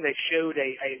playing. They showed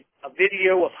a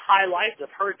video of highlights of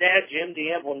her dad, Jim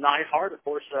the Anvil Neidhart, of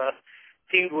course,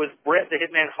 teamed with Bret the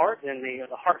Hitman Hart and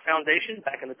the Hart Foundation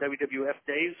back in the WWF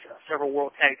days. Several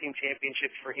World Tag Team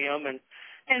Championships for him, and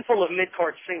a handful of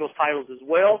mid-card singles titles as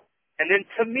well. And then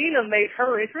Tamina made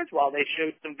her entrance while they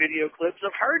showed some video clips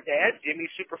of her dad, Jimmy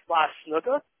Superfly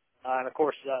Snuka. And of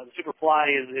course, Superfly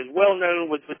is well known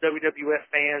with WWF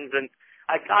fans, and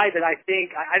a guy that I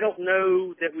think, I don't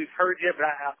know that we've heard yet, but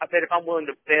I bet if I'm willing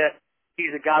to bet,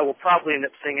 he's a guy we'll probably end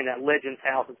up singing at Legends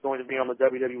House. It's going to be on the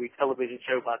WWE television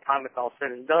show by the time it's all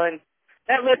said and done.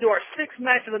 That led to our sixth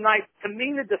match of the night,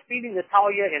 Tamina defeating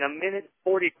Natalya in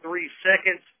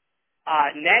 1:43.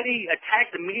 Natty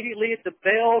attacked immediately at the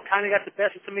bell, kind of got the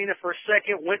best of Tamina for a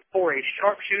second, went for a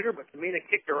sharpshooter, but Tamina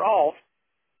kicked her off.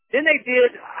 Then they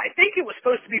did, I think it was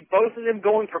supposed to be both of them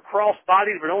going for cross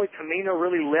bodies, but only Tamina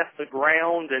really left the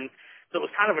ground, and so it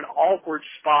was kind of an awkward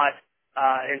spot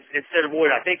instead of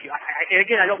Wood. I think,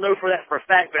 again, I don't know for a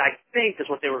fact, but I think that's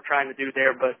what they were trying to do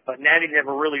there, but Natty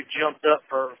never really jumped up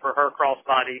for her cross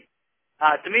body.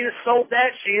 Tamina sold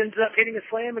that. She ends up hitting a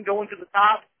slam and going to the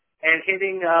top and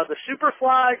hitting the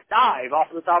Superfly dive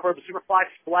off of the top of the Superfly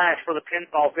splash for the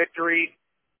pinfall victory.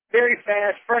 Very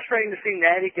fast, frustrating to see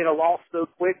Natty get a loss so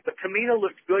quick, but Tamina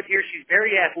looked good here. She's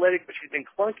very athletic, but she's been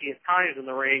clunky at times in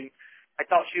the ring. I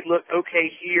thought she looked okay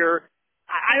here.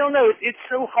 I don't know. It's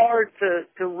so hard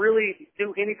to really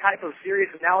do any type of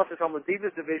serious analysis on the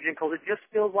Divas division because it just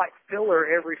feels like filler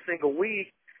every single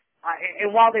week.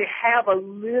 And while they have a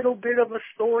little bit of a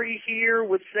story here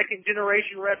with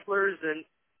second-generation wrestlers and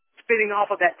spinning off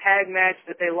of that tag match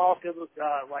that they lost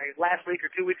like last week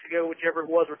or 2 weeks ago, whichever it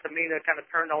was, where Tamina kind of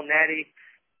turned on Natty.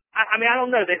 I mean, I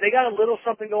don't know. They got a little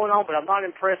something going on, but I'm not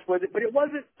impressed with it. But it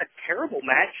wasn't a terrible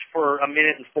match for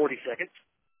 1:40.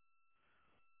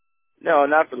 No,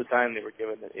 not for the time they were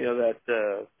given it.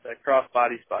 That cross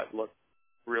body spot looked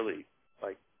really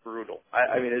like brutal.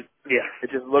 I mean, it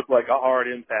just looked like a hard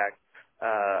impact.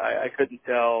 I couldn't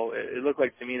tell. It looked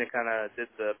like Tamina kind of did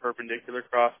the perpendicular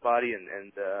crossbody,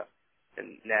 and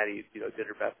Natty, did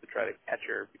her best to try to catch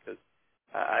her because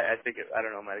I think I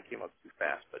don't know, might have came up too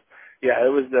fast. But yeah,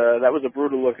 that was a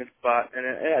brutal looking spot, and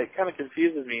it kind of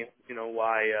confuses me,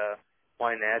 why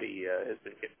Natty has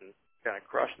been getting kind of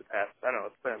crushed the past. I don't know.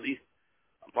 It's been at least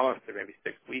a month or maybe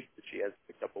 6 weeks that she has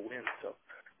picked up a win. So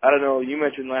I don't know. You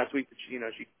mentioned last week that she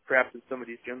crafted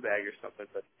somebody's gym bag or something,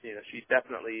 but she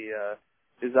definitely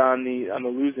is on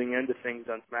the losing end of things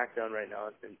on SmackDown right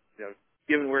now. And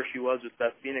given where she was with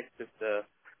Beth Phoenix just a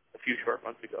few short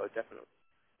months ago, it definitely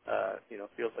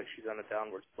feels like she's on a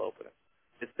downward slope, and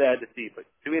it's sad to see. But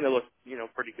Tamina looked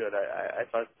pretty good. I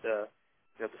thought the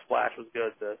splash was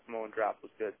good, the Samoan drop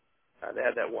was good. They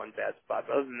had that one bad spot,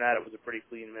 but other than that, it was a pretty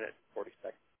clean 1:40.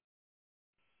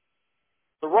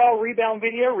 The Raw rebound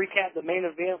video recapped the main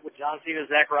event with John Cena,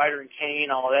 Zack Ryder, and Kane,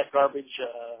 all of that garbage.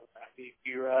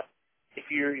 If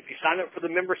you sign up for the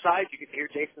member site, you get to hear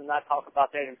Jason and I talk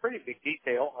about that in pretty big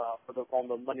detail on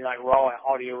the Monday Night Raw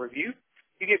audio review.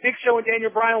 You get Big Show and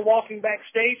Daniel Bryan walking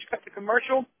backstage, cut to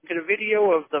commercial, get a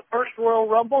video of the first Royal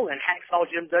Rumble, and Hacksaw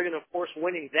Jim Duggan, of course,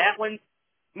 winning that one.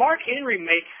 Mark Henry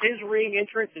makes his ring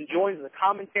entrance and joins the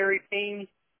commentary team.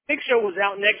 Big Show was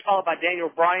out next, followed by Daniel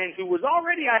Bryan, who was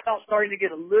already, I thought, starting to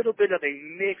get a little bit of a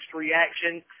mixed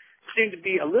reaction. seemed to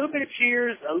be a little bit of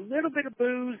cheers, a little bit of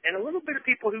boos, and a little bit of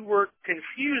people who were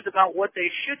confused about what they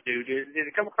should do. Did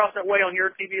it come across that way on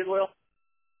your TV as well?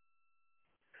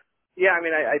 Yeah, I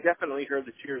mean, I definitely heard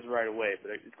the cheers right away,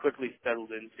 but it quickly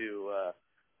settled into,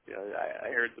 I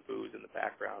heard the boos in the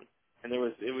background, and it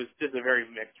was just a very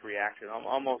mixed reaction.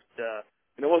 Almost,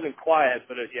 and it wasn't quiet,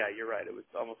 but yeah, you're right. It was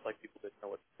almost like people didn't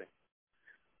know what to think.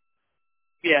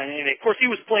 Yeah, and of course he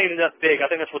was playing it up big. I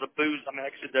think that's what the boos. I mean,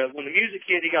 like I said, when the music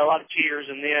hit, he got a lot of cheers,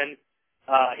 and then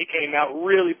he came out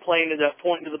really playing it up,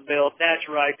 pointing to the belt. That's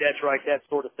right, that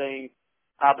sort of thing.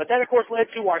 But that, of course, led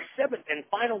to our seventh and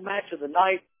final match of the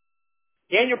night.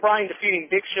 Daniel Bryan defeating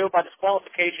Big Show by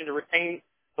disqualification to retain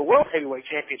the World Heavyweight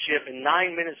Championship in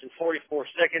 9 minutes and 44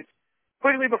 seconds.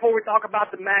 Quickly, before we talk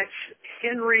about the match,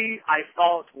 Henry, I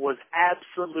thought, was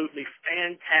absolutely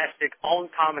fantastic on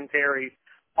commentary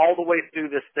all the way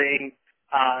through this thing.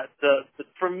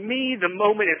 For me, the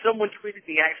moment, and someone tweeted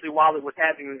me actually while it was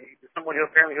happening, someone who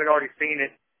apparently had already seen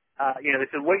it, they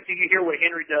said, wait till you hear what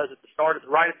Henry does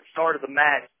right at the start of the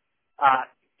match.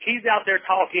 He's out there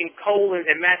talking. Cole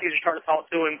and Matthews are trying to talk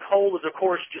to him. Cole is, of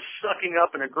course, just sucking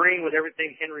up and agreeing with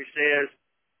everything Henry says.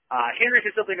 Henry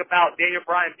said something about Daniel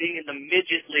Bryan being in the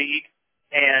midget league,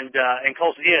 and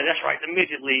Cole said, yeah, that's right, the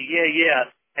midget league, yeah.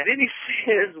 And then he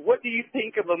says, what do you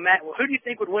think of a match? Who do you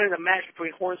think would win in a match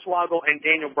between Hornswoggle and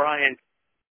Daniel Bryan?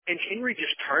 And Henry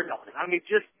just turned on him. I mean,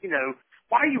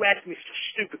 why are you asking me such a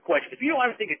stupid question? If you don't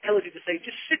have anything intelligent to say,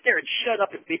 just sit there and shut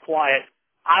up and be quiet.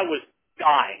 I was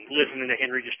dying listening to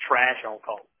Henry just trash on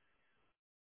Cole.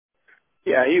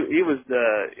 Yeah, he was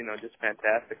just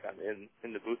fantastic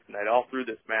in the booth tonight. All through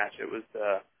this match, it was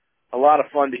a lot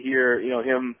of fun to hear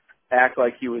him act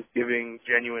like he was giving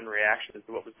genuine reactions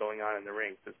to what was going on in the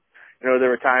ring. Because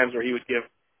there were times where he would give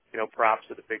props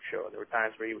to the Big Show, and there were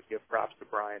times where he would give props to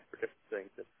Bryan for different things.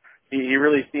 And he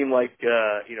really seemed like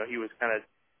he was kind of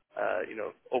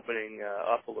opening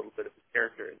up a little bit of his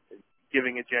character and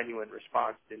giving a genuine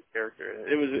response to his character.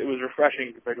 And it was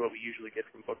refreshing compared to what we usually get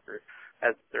from Booker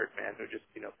as the third man, who just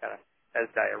kind of has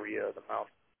diarrhea of the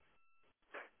mouth.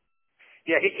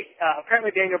 Yeah,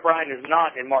 apparently Daniel Bryan is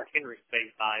not in Mark Henry's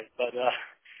face size, but I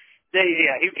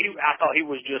thought he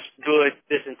was just good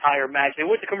this entire match. They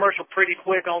went to commercial pretty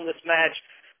quick on this match.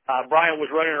 Bryan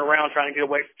was running around trying to get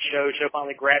away from Show. Show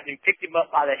finally grabbed him, picked him up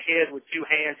by the head with two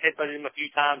hands, headbutted him a few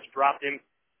times, dropped him.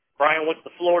 Bryan went to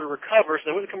the floor to recover, so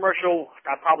they went to commercial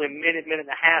probably a minute and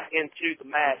a half into the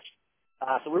match.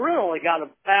 So we really only got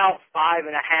about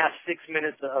 5.5, 6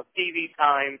 minutes of TV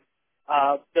time.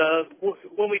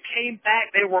 When we came back,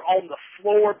 they were on the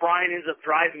floor. Bryan ends up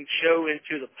driving Show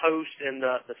into the post and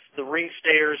the ring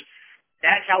stairs.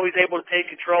 That's how he's able to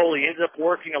take control. He ends up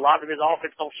working a lot of his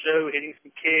offense on Show, hitting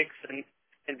some kicks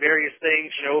and various things.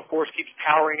 Show, of course, keeps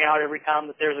powering out every time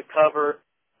that there's a cover.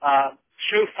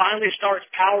 Show finally starts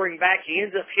powering back. He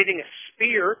ends up hitting a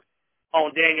spear on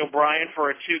Daniel Bryan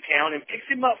for a 2 count and picks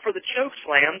him up for the choke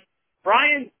slam.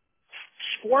 Bryan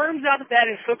squirms out of that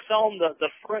and hooks on the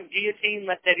front guillotine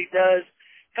that he does.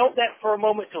 Held that for a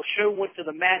moment till Show went to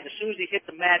the mat. As soon as he hit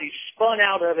the mat, he spun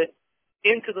out of it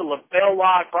into the lapel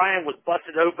lock. Bryan was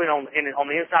busted open on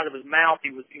the inside of his mouth. He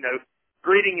was,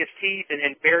 gritting his teeth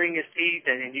and burying his teeth,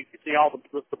 and you could see all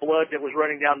the blood that was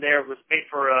running down there. It was made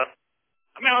for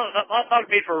I thought it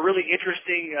made for a really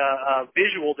interesting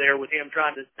visual there with him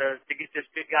trying to get this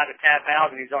big guy to tap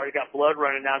out, and he's already got blood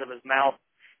running out of his mouth.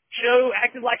 Show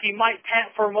acted like he might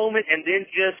tap for a moment and then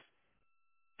just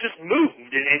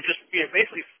moved and just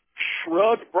basically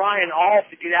shrugged Bryan off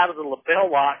to get out of the lapel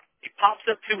lock. He pops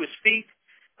up to his feet,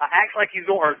 acts like he's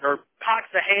going, or cocks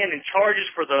the hand and charges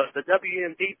for the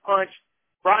WMD punch.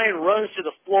 Bryan runs to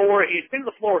the floor. He's been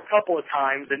to the floor a couple of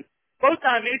times, and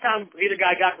anytime either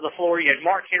guy got to the floor, you had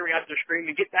Mark Henry out there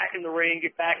screaming, get back in the ring,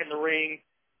 get back in the ring.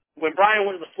 When Bryan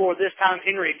went to the floor this time,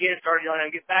 Henry again started yelling,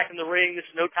 get back in the ring. This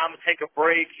is no time to take a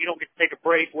break. You don't get to take a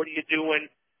break. What are you doing?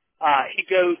 He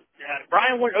goes,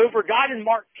 Bryan went over, got in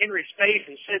Mark Henry's face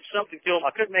and said something to him.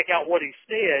 I couldn't make out what he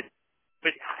said,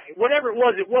 but whatever it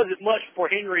wasn't much for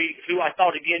Henry, who I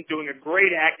thought, again, doing a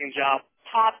great acting job,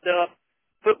 popped up,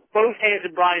 put both hands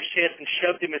in Bryan's chest and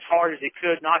shoved him as hard as he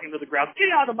could, knocking him to the ground.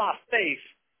 Get out of my face.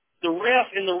 The ref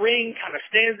in the ring kind of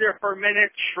stands there for a minute,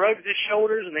 shrugs his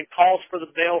shoulders, and then calls for the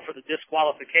bell for the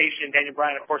disqualification. Daniel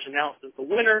Bryan, of course, announced as the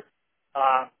winner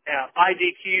by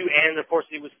DQ, and, of course,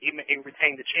 he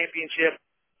retained the championship.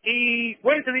 He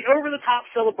went into the over-the-top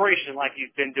celebration like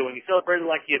he's been doing. He celebrated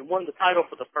like he had won the title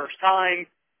for the first time,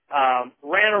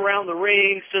 ran around the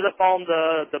ring, stood up on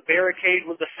the barricade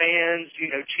with the fans,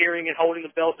 cheering and holding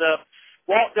the belt up,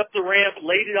 walked up the ramp,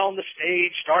 laid it on the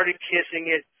stage, started kissing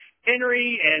it.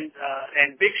 Henry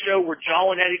and Big Show were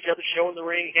jawing at each other, showing the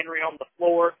ring, Henry on the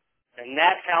floor, and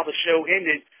that's how the show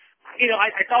ended. You know, I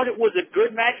thought it was a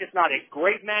good match. It's not a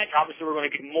great match. Obviously, we're going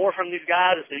to get more from these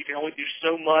guys, so you can only do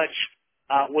so much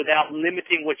without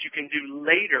limiting what you can do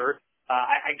later.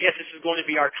 I guess this is going to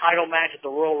be our title match at the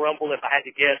Royal Rumble. If I had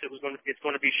to guess, it's going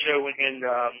to be Show and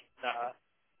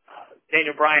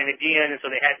Daniel Bryan again, and so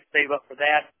they had to save up for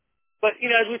that. But, you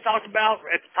know, as we talked about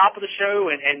at the top of the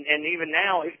show and even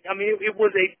now, it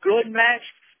was a good match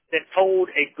that told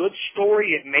a good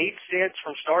story. It made sense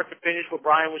from start to finish what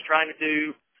Bryan was trying to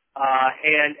do.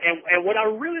 And what I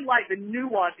really like, the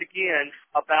nuance again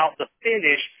about the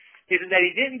finish, is that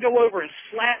he didn't go over and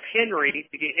slap Henry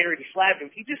to get Henry to slap him.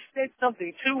 He just said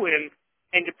something to him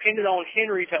and depended on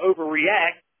Henry to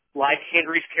overreact like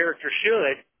Henry's character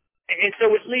should. And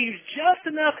so it leaves just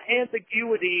enough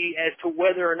ambiguity as to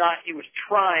whether or not he was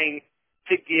trying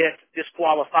to get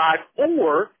disqualified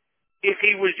or if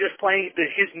he was just playing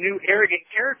his new arrogant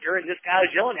character and this guy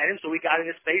was yelling at him, so he got in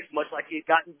his face much like he had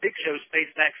gotten Big Show's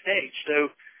face backstage. So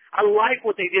I like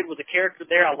what they did with the character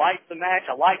there. I like the match.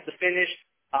 I like the finish.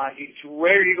 It's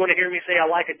rare you're going to hear me say I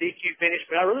like a DQ finish,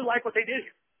 but I really like what they did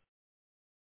here.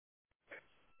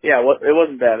 Yeah, well, it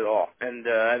wasn't bad at all, and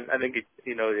I think it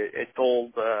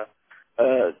told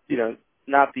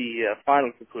not the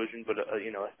final conclusion, but a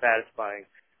satisfying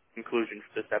conclusion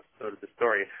for this episode of the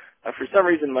story. For some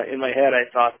reason, in my head, I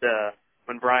thought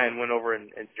when Bryan went over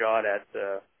and jawed at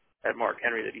Mark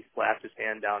Henry that he slapped his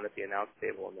hand down at the announce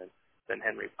table, and then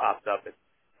Henry popped up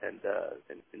and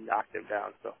knocked him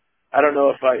down. So I don't know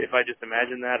if I just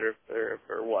imagined that or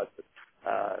what. But,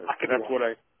 that's what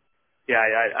I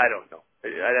don't know.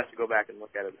 I'd have to go back and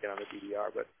look at it again on the DVR.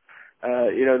 But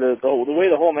the way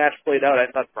the whole match played out, I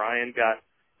thought Bryan got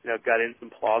in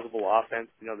some plausible offense.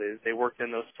 They worked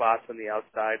in those spots on the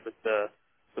outside with the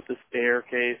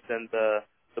staircase and the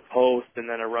post and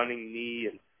then a running knee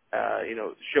and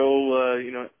Show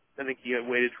I think he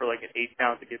waited for like an 8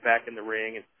 count to get back in the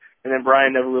ring and then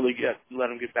Bryan never really let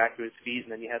him get back to his feet,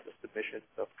 and then he had the submission.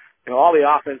 So all the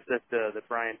offense that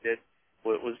Bryan did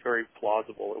was very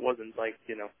plausible. It wasn't like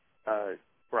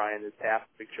Bryan is half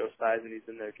Big Show size and he's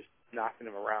in there just knocking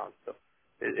him around. So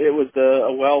it was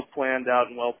a well planned out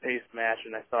and well paced match,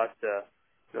 and I thought the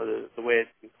way it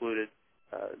concluded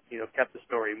kept the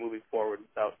story moving forward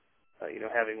without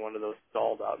having one of those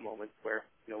stalled out moments where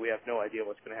we have no idea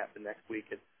what's going to happen next week.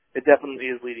 It definitely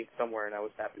is leading somewhere, and I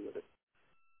was happy with it.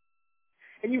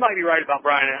 And you might be right about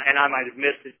Bryan, and I might have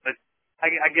missed it, but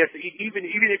I guess even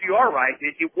if you are right,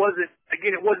 it wasn't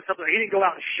something. He didn't go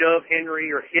out and shove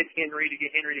Henry or hit Henry to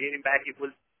get Henry to hit him back. It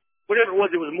was whatever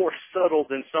it was more subtle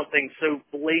than something so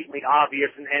blatantly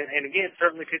obvious. And again,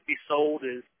 certainly could be sold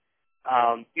as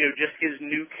just his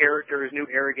new character, his new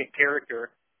arrogant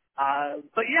character.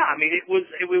 But yeah, I mean, it was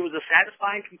a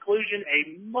satisfying conclusion,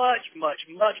 a much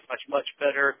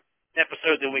better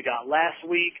episode than we got last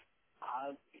week.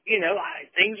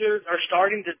 Things are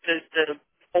starting to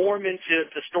form into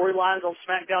storylines on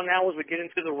SmackDown now as we get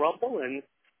into the Rumble, and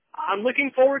I'm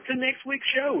looking forward to next week's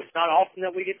show. It's not often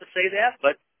that we get to say that,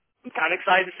 but I'm kind of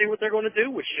excited to see what they're going to do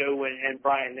with Show and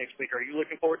Bryan next week. Are you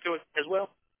looking forward to it as well?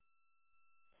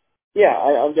 Yeah,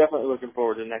 I'm definitely looking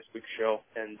forward to next week's show,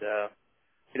 and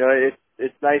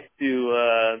it's nice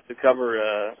to cover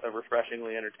a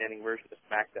refreshingly entertaining version of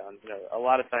SmackDown. A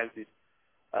lot of times these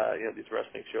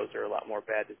wrestling shows are a lot more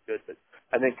bad than good, but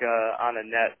I think on a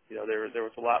net, there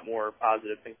was a lot more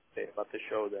positive things to say about the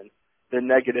show than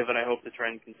negative, and I hope the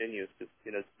trend continues because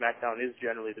SmackDown is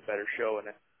generally the better show, and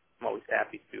I'm always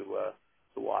happy to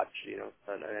watch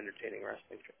an entertaining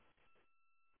wrestling show.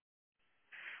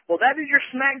 Well, that is your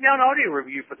SmackDown audio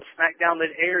review for the SmackDown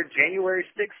that aired January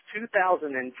 6,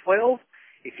 2012.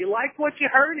 If you like what you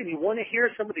heard and you want to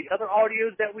hear some of the other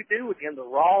audios that we do, again, the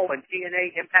Raw and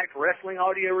TNA Impact Wrestling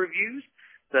audio reviews,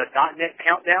 the .NET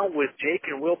Countdown with Jake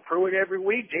and Will Pruitt every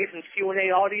week, Jason's Q&A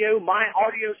audio, my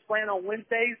audios plan on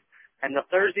Wednesdays, and the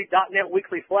Thursday .NET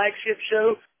Weekly Flagship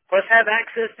Show, plus have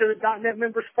access to the .NET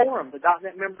Members Forum, the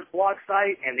 .NET Members blog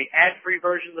site, and the ad-free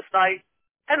version of the site.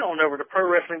 Head on over to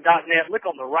ProWrestling.net, look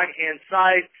on the right-hand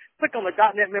side, click on the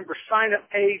 .NET Members sign-up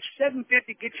page, $7.50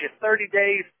 gets you 30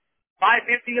 days,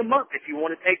 $5.50 a month if you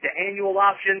want to take the annual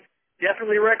option.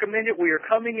 Definitely recommend it. We are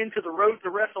coming into the road to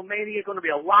WrestleMania. Going to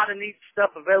be a lot of neat stuff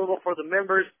available for the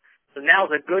members. So now's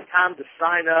a good time to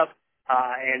sign up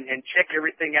and check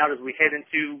everything out as we head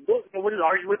into what is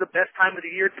arguably the best time of the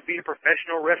year to be a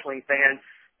professional wrestling fan.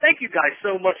 Thank you guys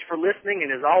so much for listening, and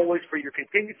as always, for your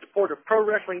continued support of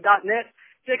ProWrestling.net.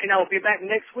 Jake and I will be back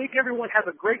next week. Everyone have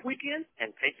a great weekend, and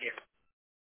take care.